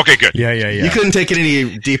good. Okay, good. Yeah. You couldn't take it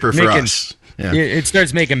any deeper for us. Yeah. It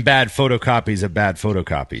starts making bad photocopies of bad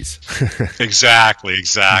photocopies.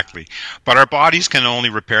 Exactly. But our bodies can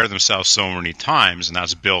only repair themselves so many times, and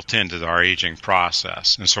that's built into our aging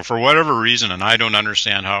process. And so for whatever reason, and I don't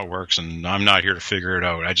understand how it works, and I'm not here to figure it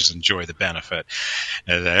out, I just enjoy the benefit.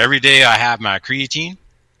 And every day I have my creatine,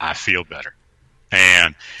 I feel better.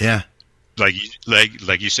 And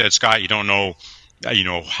like you said, Scott, you don't know,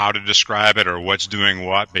 how to describe it or what's doing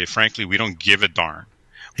what, but frankly, we don't give a darn.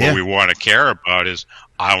 What we want to care about is,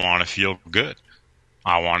 I want to feel good.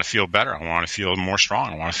 I want to feel better. I want to feel more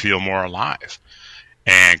strong. I want to feel more alive.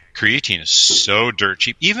 And creatine is so dirt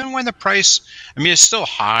cheap. Even when the price, it's still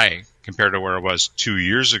high compared to where it was 2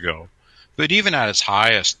 years ago. But even at its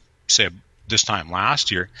highest, say this time last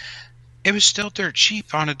year, it was still dirt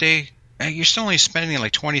cheap on a day. You're still only spending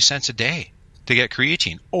like 20 cents a day to get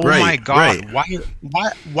creatine. Oh my God.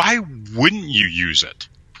 Why wouldn't you use it?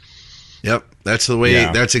 Yep, that's the way.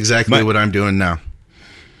 Yeah. That's exactly what I'm doing now.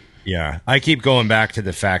 Yeah, I keep going back to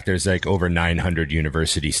the fact there's like over 900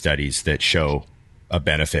 university studies that show a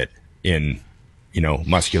benefit in,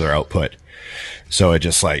 muscular output. So it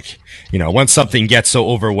just like, once something gets so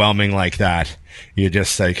overwhelming like that, you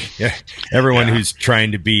just like everyone who's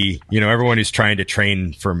trying to be, everyone who's trying to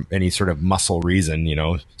train for any sort of muscle reason,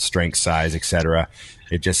 strength, size, etc.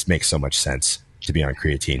 It just makes so much sense to be on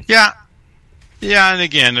creatine. Yeah. Yeah, and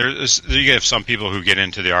again, you have some people who get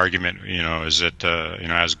into the argument, is it,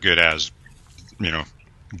 as good as,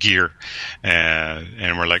 gear?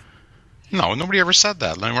 And we're like, no, nobody ever said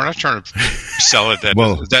that. Like, we're not trying to sell it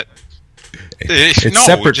that. It's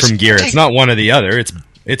separate from gear. It's not one or the other.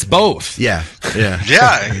 It's both. Yeah.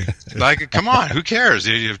 Like, come on, who cares?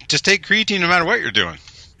 You just take creatine no matter what you're doing.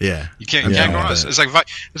 Yeah, you can't go on. It's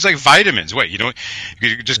like vitamins. Wait,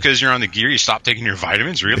 just because you're on the gear, you stop taking your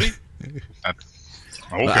vitamins? Really?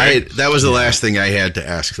 Okay. That was the last thing I had to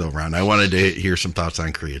ask, though, Ron. I wanted to hear some thoughts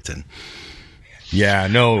on creatine. Yeah,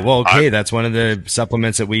 no. Well, okay, that's one of the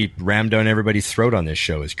supplements that we ram down everybody's throat on this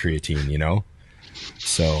show is creatine.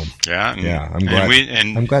 So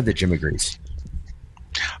I'm glad that Jim agrees.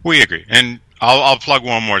 We agree, and I'll plug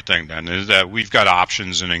one more thing. Then is that we've got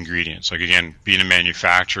options and ingredients. Like, again, being a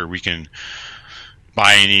manufacturer, we can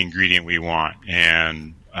buy any ingredient we want,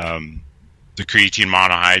 and the creatine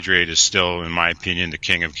monohydrate is still, in my opinion, the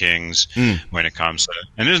king of kings when it comes to,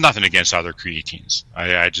 and there's nothing against other creatines.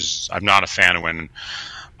 I'm not a fan of when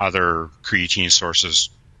other creatine sources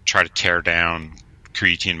try to tear down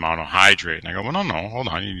creatine monohydrate. And I go, well, no, hold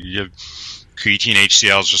on. You have creatine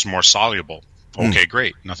HCl is just more soluble. Okay,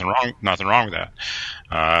 great. Nothing wrong with that.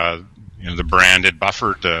 The branded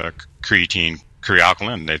buffered creatine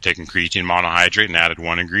Crealkaline, they've taken creatine monohydrate and added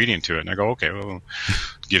one ingredient to it. And I go, okay, well,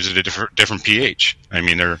 gives it a different pH.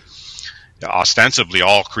 They're ostensibly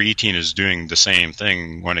all creatine is doing the same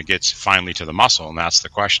thing when it gets finally to the muscle. And that's the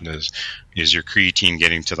question is your creatine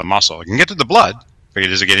getting to the muscle? It can get to the blood, but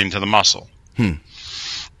is it getting to the muscle? And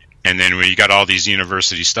then when you got all these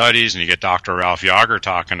university studies and you get Dr. Ralph Yager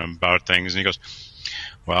talking about things, and he goes,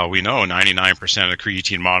 well, we know 99% of the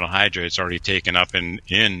creatine monohydrate is already taken up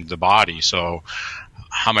in the body. So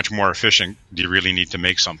how much more efficient do you really need to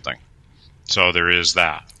make something? So there is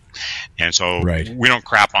that. And so we don't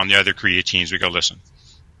crap on the other creatines. We go, listen,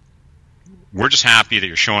 we're just happy that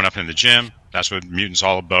you're showing up in the gym. That's what Mutant's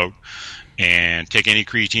all about. And take any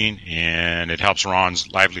creatine, and it helps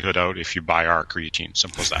Ron's livelihood out if you buy our creatine.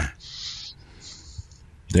 Simple as that.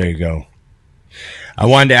 There you go. I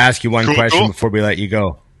wanted to ask you one question before we let you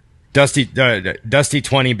go. Dusty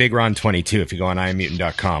 20, Big Ron 22. If you go on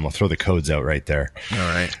iammutant.com, I'll throw the codes out right there. All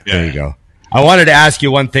right. There you go. I wanted to ask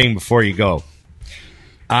you one thing before you go.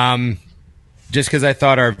 Just because I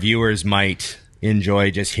thought our viewers might enjoy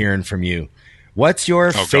just hearing from you. What's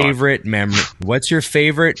your favorite memory? What's your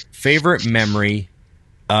favorite memory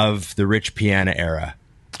of the Rich Piana era?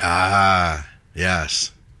 Ah,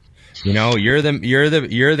 yes. You know, you're the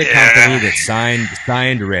company that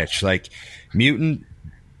signed Rich. Like Mutant,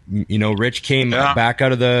 you know, Rich came back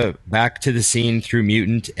to the scene through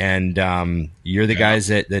Mutant, and you're the guys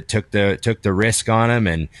that took the risk on him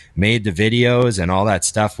and made the videos and all that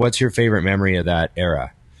stuff. What's your favorite memory of that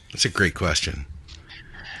era? That's a great question.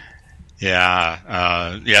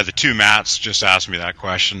 Yeah, the two Matts just asked me that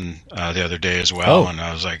question the other day as well, and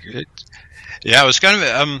I was like, it was kind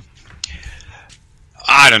of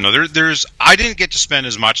I don't know. I didn't get to spend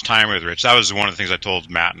as much time with Rich. That was one of the things I told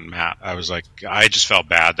Matt. I was like, I just felt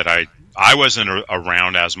bad that I wasn't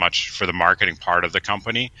around as much for the marketing part of the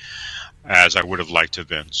company as I would have liked to have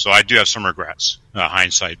been. So I do have some regrets,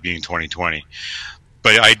 hindsight being 2020.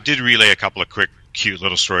 But I did relay a couple of quick, cute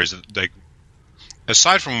little stories that, like,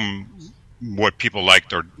 aside from what people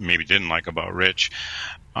liked or maybe didn't like about Rich,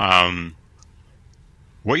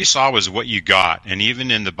 what you saw was what you got. And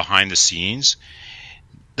even in the behind the scenes,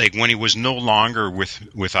 like when he was no longer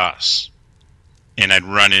with us and I'd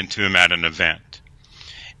run into him at an event,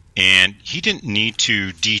 and he didn't need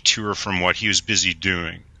to detour from what he was busy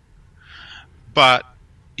doing, but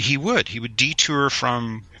he would detour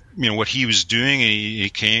from, you know, what he was doing.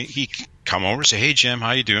 He'd come over and say, "Hey Jim,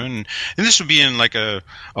 how you doing?" And this would be in like a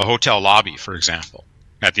hotel lobby, for example,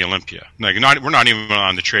 at the Olympia. Like we're not even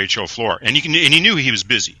on the trade show floor, and he knew he was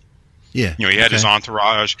busy. Yeah, you know, he had his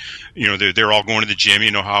entourage. You know, they're all going to the gym.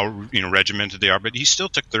 You know how, you know, regimented they are, but he still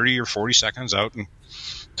took 30 or 40 seconds out to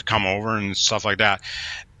come over and stuff like that.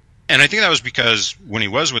 And I think that was because when he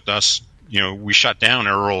was with us, you know, we shut down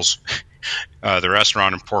Earl's, the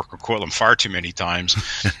restaurant in Port Coquitlam, far too many times.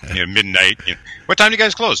 You know, midnight. You know, what time do you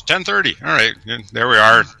guys close? 10:30. All right, there we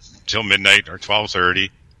are till midnight or 12:30.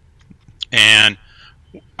 And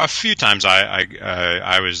a few times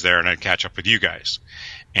I was there and I'd catch up with you guys.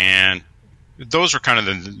 And those were kind of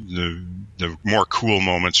the more cool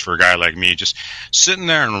moments for a guy like me, just sitting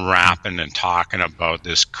there and rapping and talking about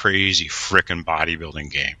this crazy frickin' bodybuilding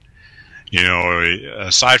game. You know,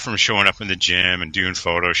 aside from showing up in the gym and doing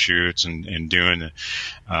photo shoots and doing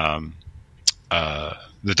the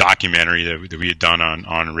documentary that we had done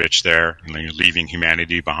on Rich there, and, you know, leaving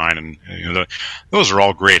humanity behind, and, you know, those are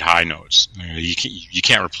all great high notes. You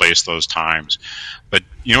can't replace those times. But,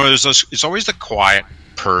 you know, it's always the quiet,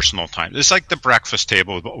 personal time. It's like the breakfast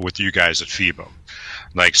table with you guys at FIBO.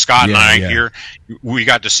 Like Scott and I here, we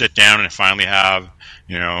got to sit down and finally have,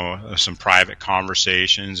 you know, some private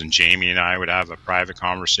conversations, and Jamie and I would have a private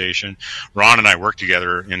conversation. Ron and I worked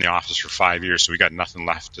together in the office for 5 years, so we got nothing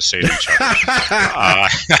left to say to each other.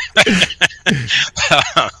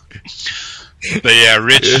 But yeah,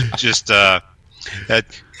 Rich just at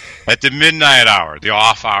the midnight hour, the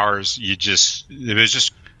off hours, it was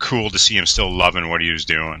just cool to see him still loving what he was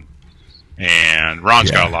doing. And Ron's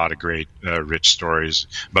got a lot of great Rich stories,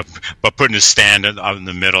 but putting his stand in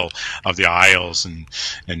the middle of the aisles and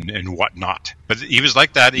whatnot. But he was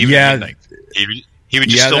like that even at midnight. He would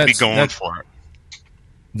just still be going for it.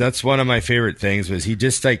 That's one of my favorite things, was he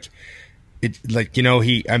just like it, like, you know,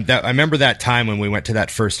 I remember that time when we went to that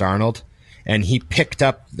first Arnold, and he picked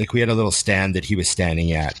up, like, we had a little stand that he was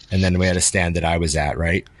standing at, and then we had a stand that I was at,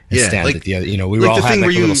 right? Stand like, at the other, you know, we were all had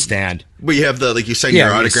like a little stand where you have the, like, you sign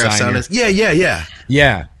your autographs on it.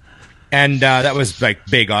 Yeah. And that was like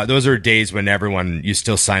big. Those were days when you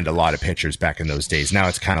still signed a lot of pictures back in those days. Now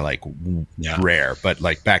it's kind of like rare, but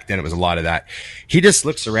like back then it was a lot of that. He just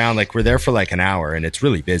looks around, like, we're there for like an hour and it's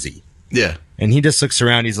really busy. Yeah. And he just looks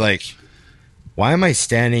around. He's like, why am I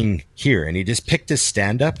standing here? And he just picked his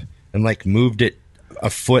stand up and like moved it a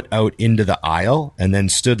foot out into the aisle, and then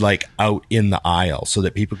stood like out in the aisle so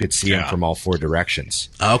that people could see him from all four directions.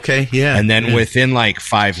 Okay. Yeah. And then within like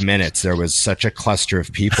 5 minutes, there was such a cluster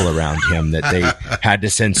of people around him that they had to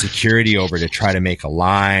send security over to try to make a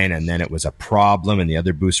line. And then it was a problem, and the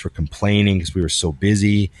other booths were complaining because we were so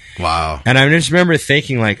busy. Wow. And I just remember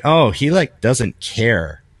thinking, like, oh, he like doesn't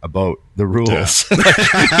care about the rules. He just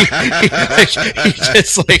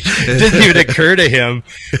like, it doesn't even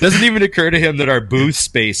occur to him that our booth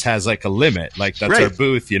space has like a limit. Like, that's our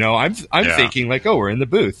booth, you know. I'm thinking like, oh, we're in the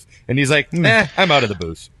booth, and he's like, I'm out of the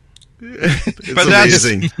booth. It's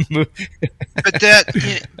amazing.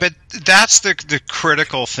 but that's the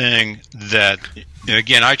critical thing that,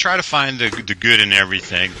 again, I try to find the good in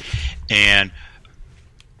everything, and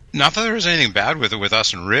not that there was anything bad with it with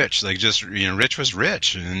us and Rich. Like, just, you know, Rich was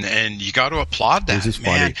Rich, and you got to applaud that. This is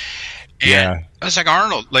man. Funny. And it's like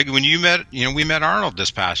Arnold. Like, when we met Arnold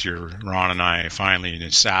this past year, Ron and I finally,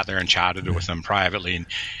 and sat there and chatted with him privately. And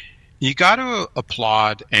you got to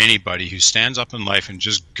applaud anybody who stands up in life and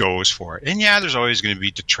just goes for it. And yeah, there's always going to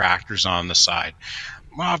be detractors on the side,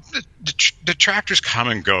 Well, the detractors come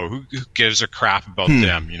and go. Who gives a crap about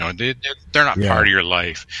them? You know, they're not part of your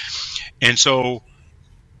life. And so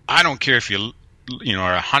I don't care if you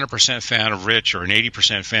are a 100% fan of Rich or an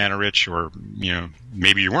 80% fan of Rich, or, you know,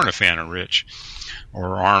 maybe you weren't a fan of Rich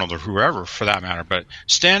or Arnold or whoever for that matter, but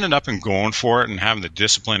standing up and going for it and having the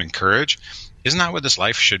discipline and courage, isn't that what this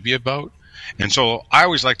life should be about? And so I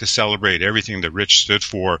always like to celebrate everything that Rich stood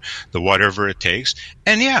for, the whatever it takes.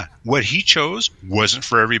 And yeah, what he chose wasn't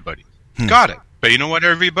for everybody. Got it. But you know what,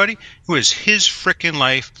 everybody? It was his frickin'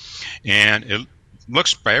 life. And it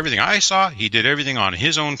looks, by everything I saw, he did everything on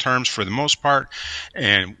his own terms for the most part.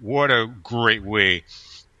 And what a great way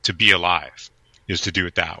to be alive, is to do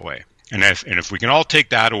it that way. And if we can all take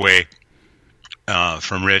that away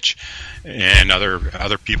from Rich and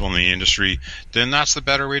other people in the industry, then that's the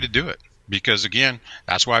better way to do it. Because, again,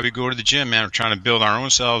 that's why we go to the gym, man. We're trying to build our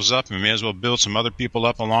own selves up, and we may as well build some other people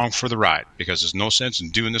up along for the ride, because there's no sense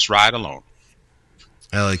in doing this ride alone.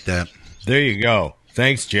 I like that. There you go.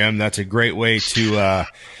 Thanks, Jim. That's a great way to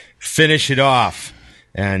finish it off.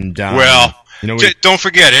 And don't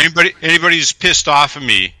forget, anybody who's pissed off at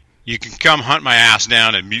me, you can come hunt my ass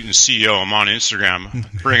down at Mutant CEO. I'm on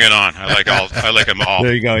Instagram. Bring it on. I like them all.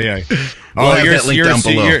 There you go. Yeah. We'll have that link down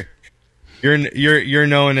below. You're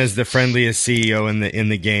known as the friendliest CEO in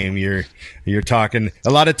the game. You're talking. A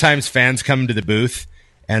lot of times fans come to the booth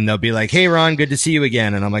and they'll be like, "Hey Ron, good to see you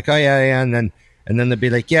again." And I'm like, "Oh yeah." And then they'll be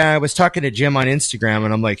like, "Yeah, I was talking to Jim on Instagram."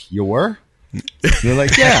 And I'm like, "You were?" And they're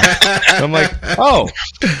like, "Yeah." And I'm like, "Oh,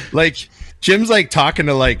 like Jim's like talking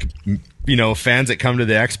to like, you know, fans that come to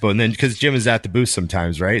the expo." And then because Jim is at the booth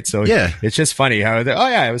sometimes, right? So yeah, it's just funny how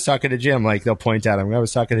I was talking to Jim. Like they'll point at him. I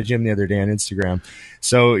was talking to Jim the other day on Instagram.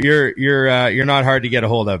 So you're not hard to get a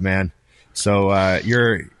hold of, man. So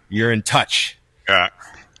you're in touch. Yeah,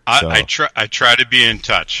 I try to be in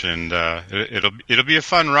touch, and it'll be a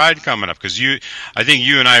fun ride coming up, because I think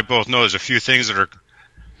you and I both know there's a few things that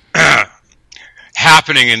are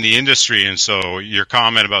happening in the industry. And so your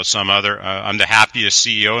comment about some other I'm the happiest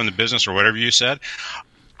CEO in the business, or whatever you said,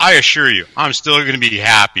 I assure you I'm still going to be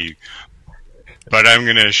happy, but I'm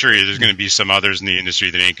going to assure you there's going to be some others in the industry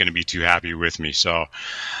that ain't going to be too happy with me. So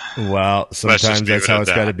well, sometimes that's how it's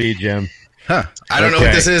got to be, Jim. I don't know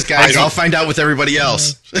what this is, guys. I'll find out with everybody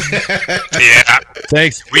else. Yeah,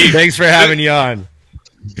 thanks for having you on.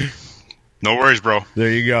 No worries, bro. There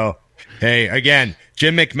you go. Hey, again,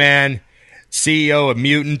 Jim McMahon, CEO of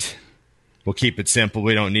Mutant. We'll keep it simple.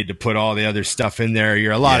 We don't need to put all the other stuff in there.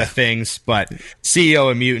 You're a lot of things, but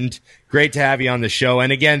CEO of Mutant. Great to have you on the show.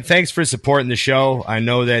 And again, thanks for supporting the show. I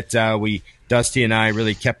know that Dusty and I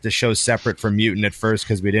really kept the show separate from Mutant at first,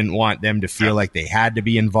 because we didn't want them to feel like they had to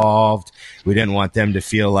be involved. We didn't want them to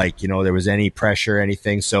feel like, you know, there was any pressure or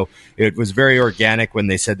anything. So it was very organic when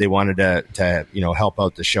they said they wanted to help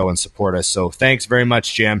out the show and support us. So thanks very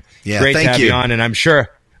much, Jim. Yeah, great to have you you on. And I'm sure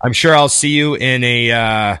I'll see you in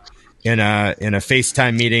a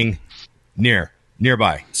FaceTime meeting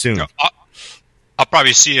nearby soon. I'll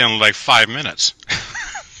probably see you in like 5 minutes.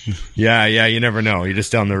 Yeah, you never know. You're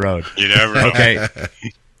just down the road. You never know. Okay.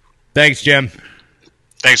 Thanks, Jim.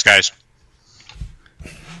 Thanks, guys.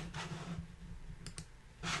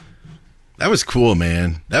 That was cool,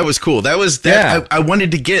 man. That was cool. That was that. Yeah. I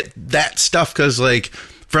wanted to get that stuff because, like,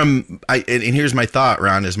 and here's my thought,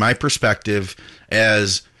 Ron, is my perspective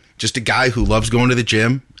as just a guy who loves going to the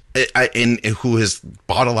gym and who has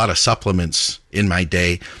bought a lot of supplements in my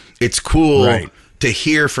day. It's cool to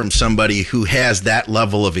hear from somebody who has that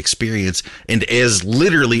level of experience and is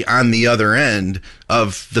literally on the other end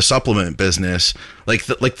of the supplement business, like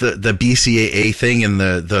the BCAA thing and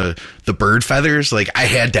the bird feathers. Like, I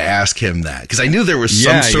had to ask him that because I knew there was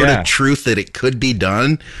some sort of truth that it could be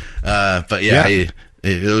done. But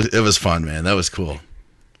it was fun, man. That was cool.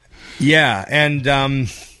 Yeah. And,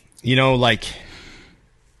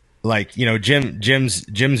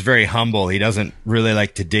 Jim's very humble. He doesn't really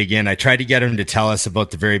like to dig in. I tried to get him to tell us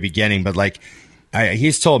about the very beginning, but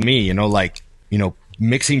he's told me,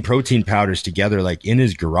 mixing protein powders together, like in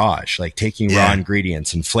his garage, like taking raw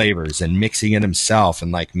ingredients and flavors and mixing it himself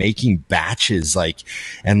and like making batches,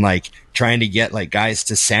 and trying to get like guys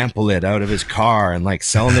to sample it out of his car and like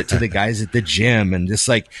selling it to the guys at the gym. And just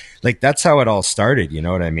like that's how it all started. You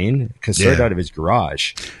know what I mean? Because started out of his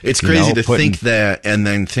garage. It's crazy to think that and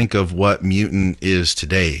then think of what Mutant is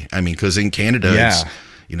today. I mean, because in Canada, it's,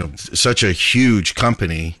 such a huge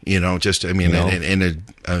company, and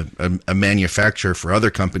a manufacturer for other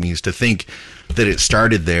companies. To think that it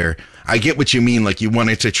started there. I get what you mean. Like, you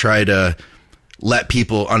wanted to try to let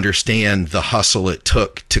people understand the hustle it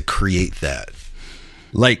took to create that.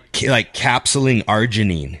 Like capsuling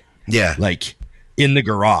arginine. Yeah. in the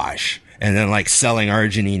garage and then like selling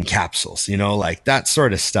arginine capsules, you know, like that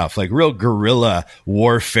sort of stuff, like real guerrilla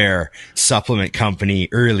warfare supplement company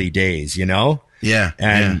early days, you know? Yeah.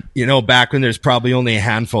 And, you know, back when there's probably only a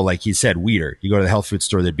handful, like you said, Weeder. You go to the health food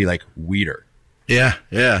store, there'd be like Weeder. Yeah.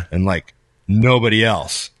 Yeah. And like nobody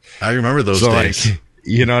else. I remember those days. Like,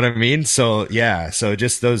 you know what I mean? So, yeah. So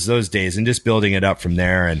just those days and just building it up from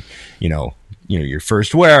there. And, you know, your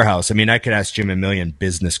first warehouse. I mean, I could ask Jim a million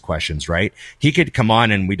business questions, right? He could come on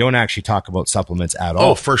and we don't actually talk about supplements at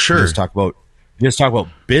all. Oh, for sure. We just talk about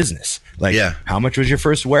business. Like, how much was your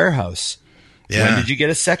first warehouse? Yeah. When did you get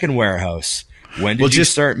a second warehouse? When did you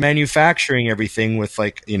start manufacturing everything with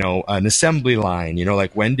like, you know, an assembly line? You know,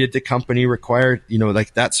 like when did the company require, you know,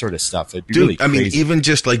 like that sort of stuff? It'd be really crazy. I mean, even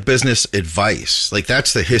just like business advice, like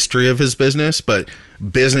that's the history of his business, but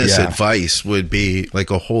business advice would be like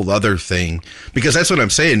a whole other thing, because that's what I'm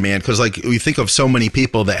saying, man. Because like we think of so many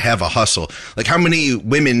people that have a hustle. Like how many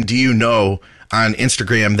women do you know on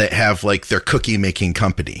Instagram that have like their cookie making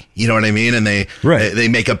company? You know what I mean? And they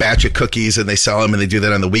make a batch of cookies and they sell them, and they do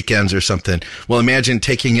that on the weekends or something. Well, imagine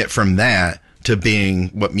taking it from that to being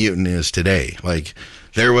what Mutant is today. Like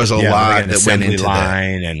there was a lot that went into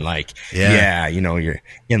line that. And like, you know, you're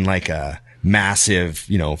in like a massive,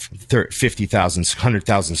 you know, 50,000,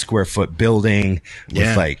 100,000 square foot building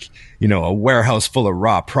with like, you know, a warehouse full of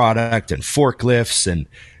raw product and forklifts. And,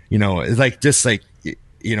 you know, it's like, just like,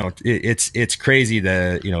 you know, it's crazy.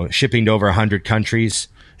 You know, shipping to over 100 countries,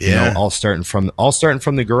 you know, all starting from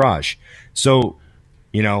the garage. So,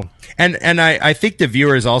 you know, and I think the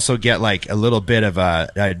viewers also get like a little bit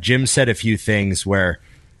of Jim said a few things where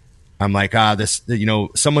I'm like, this, you know,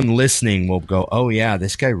 someone listening will go, oh yeah,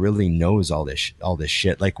 this guy really knows all this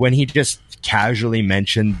shit. Like when he just casually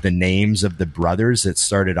mentioned the names of the brothers that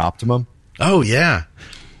started Optimum. Oh yeah.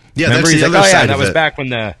 Yeah. Remember? That's He's the like, other side that of was it. back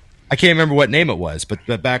when I can't remember what name it was,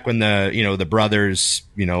 but back when the brothers,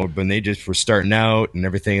 you know, when they just were starting out and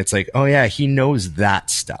everything, it's like, oh yeah, he knows that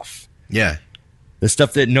stuff. Yeah. The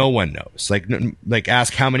stuff that no one knows. Like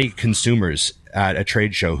ask how many consumers at a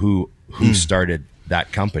trade show who started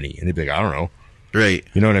that company, and they'd be like, I don't know. Right.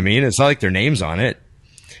 You know what I mean? It's not like their name's on it.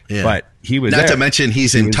 Yeah. But he was not to mention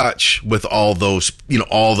he's in touch with all those, you know,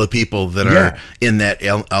 all the people that are in that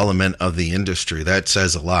element of the industry. That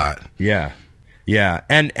says a lot. Yeah. Yeah.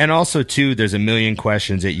 And also too, there's a million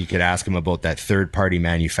questions that you could ask him about that third party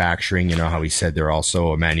manufacturing. You know how he said they're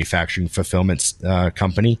also a manufacturing fulfillment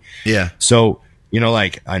company. Yeah. So, you know,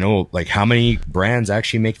 like I know like how many brands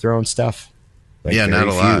actually make their own stuff? Like not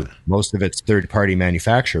a lot. Most of it's third party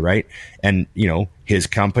manufacturer, right? And, you know, his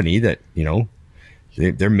company that, you know,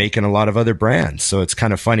 they're making a lot of other brands. So it's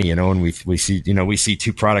kind of funny, you know, and we see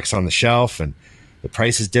two products on the shelf and the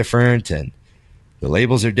price is different and the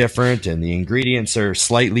labels are different and the ingredients are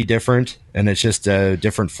slightly different. And it's just a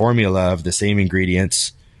different formula of the same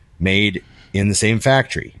ingredients made in the same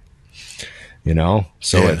factory, you know?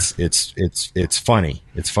 So it's funny.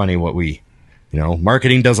 It's funny what we, you know,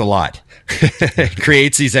 marketing does a lot. It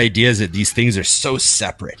creates these ideas that these things are so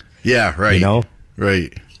separate. Yeah, right. You know?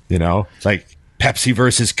 Right. You know, it's like Pepsi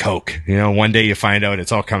versus Coke. You know, one day you find out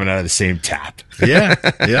it's all coming out of the same tap. Yeah.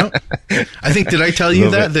 I think, did I tell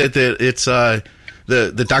you that it's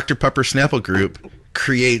the Dr. Pepper Snapple group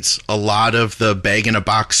creates a lot of the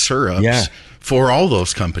bag-in-a-box syrups for all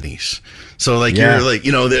those companies. So like you're like,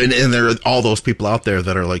 you know, and there are all those people out there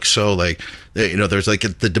that are like, so like, you know, there's like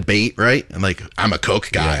the debate, right? And like, I'm a Coke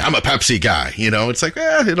guy, I'm a Pepsi guy, you know, it's like,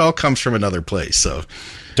 it all comes from another place. So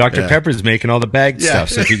Dr. Pepper's making all the bagged stuff.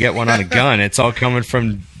 So if you get one on a gun, it's all coming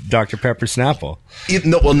from Dr. Pepper Snapple.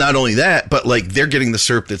 Well, not only that, but like they're getting the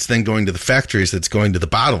syrup that's then going to the factories that's going to the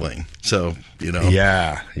bottling. So, you know.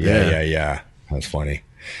 Yeah. That's funny.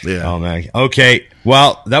 Yeah. Oh, man. Okay.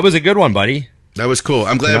 Well, that was a good one, buddy. That was cool.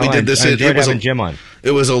 I'm glad we did this. I enjoyed having Jim on.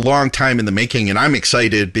 It was a long time in the making, and I'm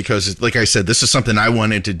excited because, like I said, this is something I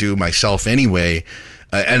wanted to do myself anyway.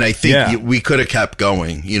 And I think we could have kept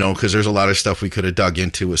going, you know, because there's a lot of stuff we could have dug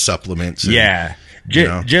into with supplements. And,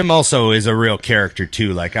 Jim also is a real character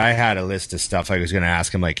too. Like I had a list of stuff I was going to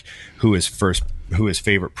ask him, like who his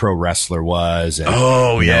favorite pro wrestler was.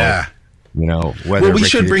 And, you know, whether we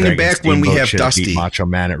should bring him back when we have Dusty, Macho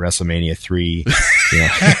Man at WrestleMania 3.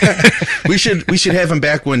 we should have him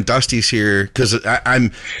back when Dusty's here, because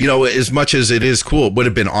I'm, you know, as much as it is cool, it would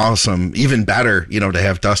have been awesome, even better, you know, to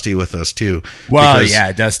have Dusty with us too. Well,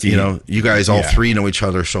 because, Dusty, you know, you guys all three know each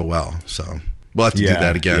other so well, so we'll have to do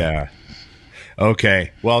that again. Yeah.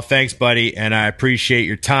 Okay. Well, thanks, buddy. And I appreciate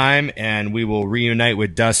your time. And we will reunite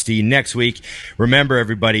with Dusty next week. Remember,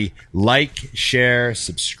 everybody, like, share,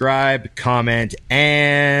 subscribe, comment,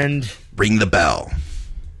 and ring the bell.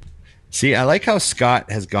 See, I like how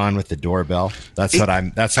Scott has gone with the doorbell. That's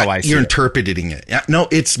how I see You're it. interpreting it. No,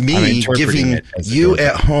 it's me giving you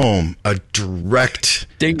at home a direct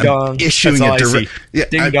ding dong. Issuing a direct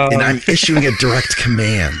ding dong. And I'm issuing a direct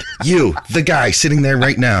command. You, the guy sitting there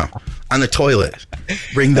right now on the toilet,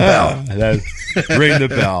 ring the bell. Ring the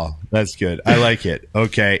bell. That's good. I like it.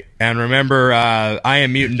 Okay. And remember,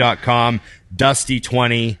 IamMutant.com,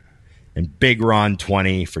 Dusty20 and Big Ron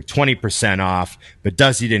 20 for 20% off. But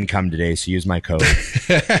Dusty didn't come today, so use my code.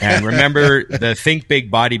 And remember the Think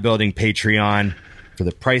Big Bodybuilding Patreon. For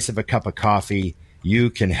the price of a cup of coffee, you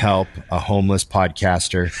can help a homeless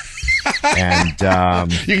podcaster.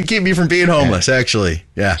 And you can keep me from being homeless, actually.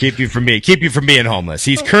 Yeah. Keep you from being homeless.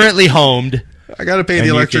 He's currently homed. I got to pay the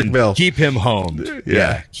electric bill. Keep him homed.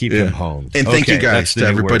 Yeah, keep him homed. And thank you guys to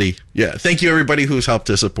everybody. Yeah, thank you everybody who's helped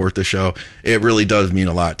to support the show. It really does mean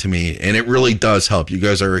a lot to me, and it really does help. You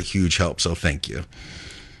guys are a huge help, so thank you.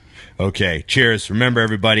 Okay, cheers. Remember,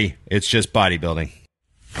 everybody, it's just bodybuilding.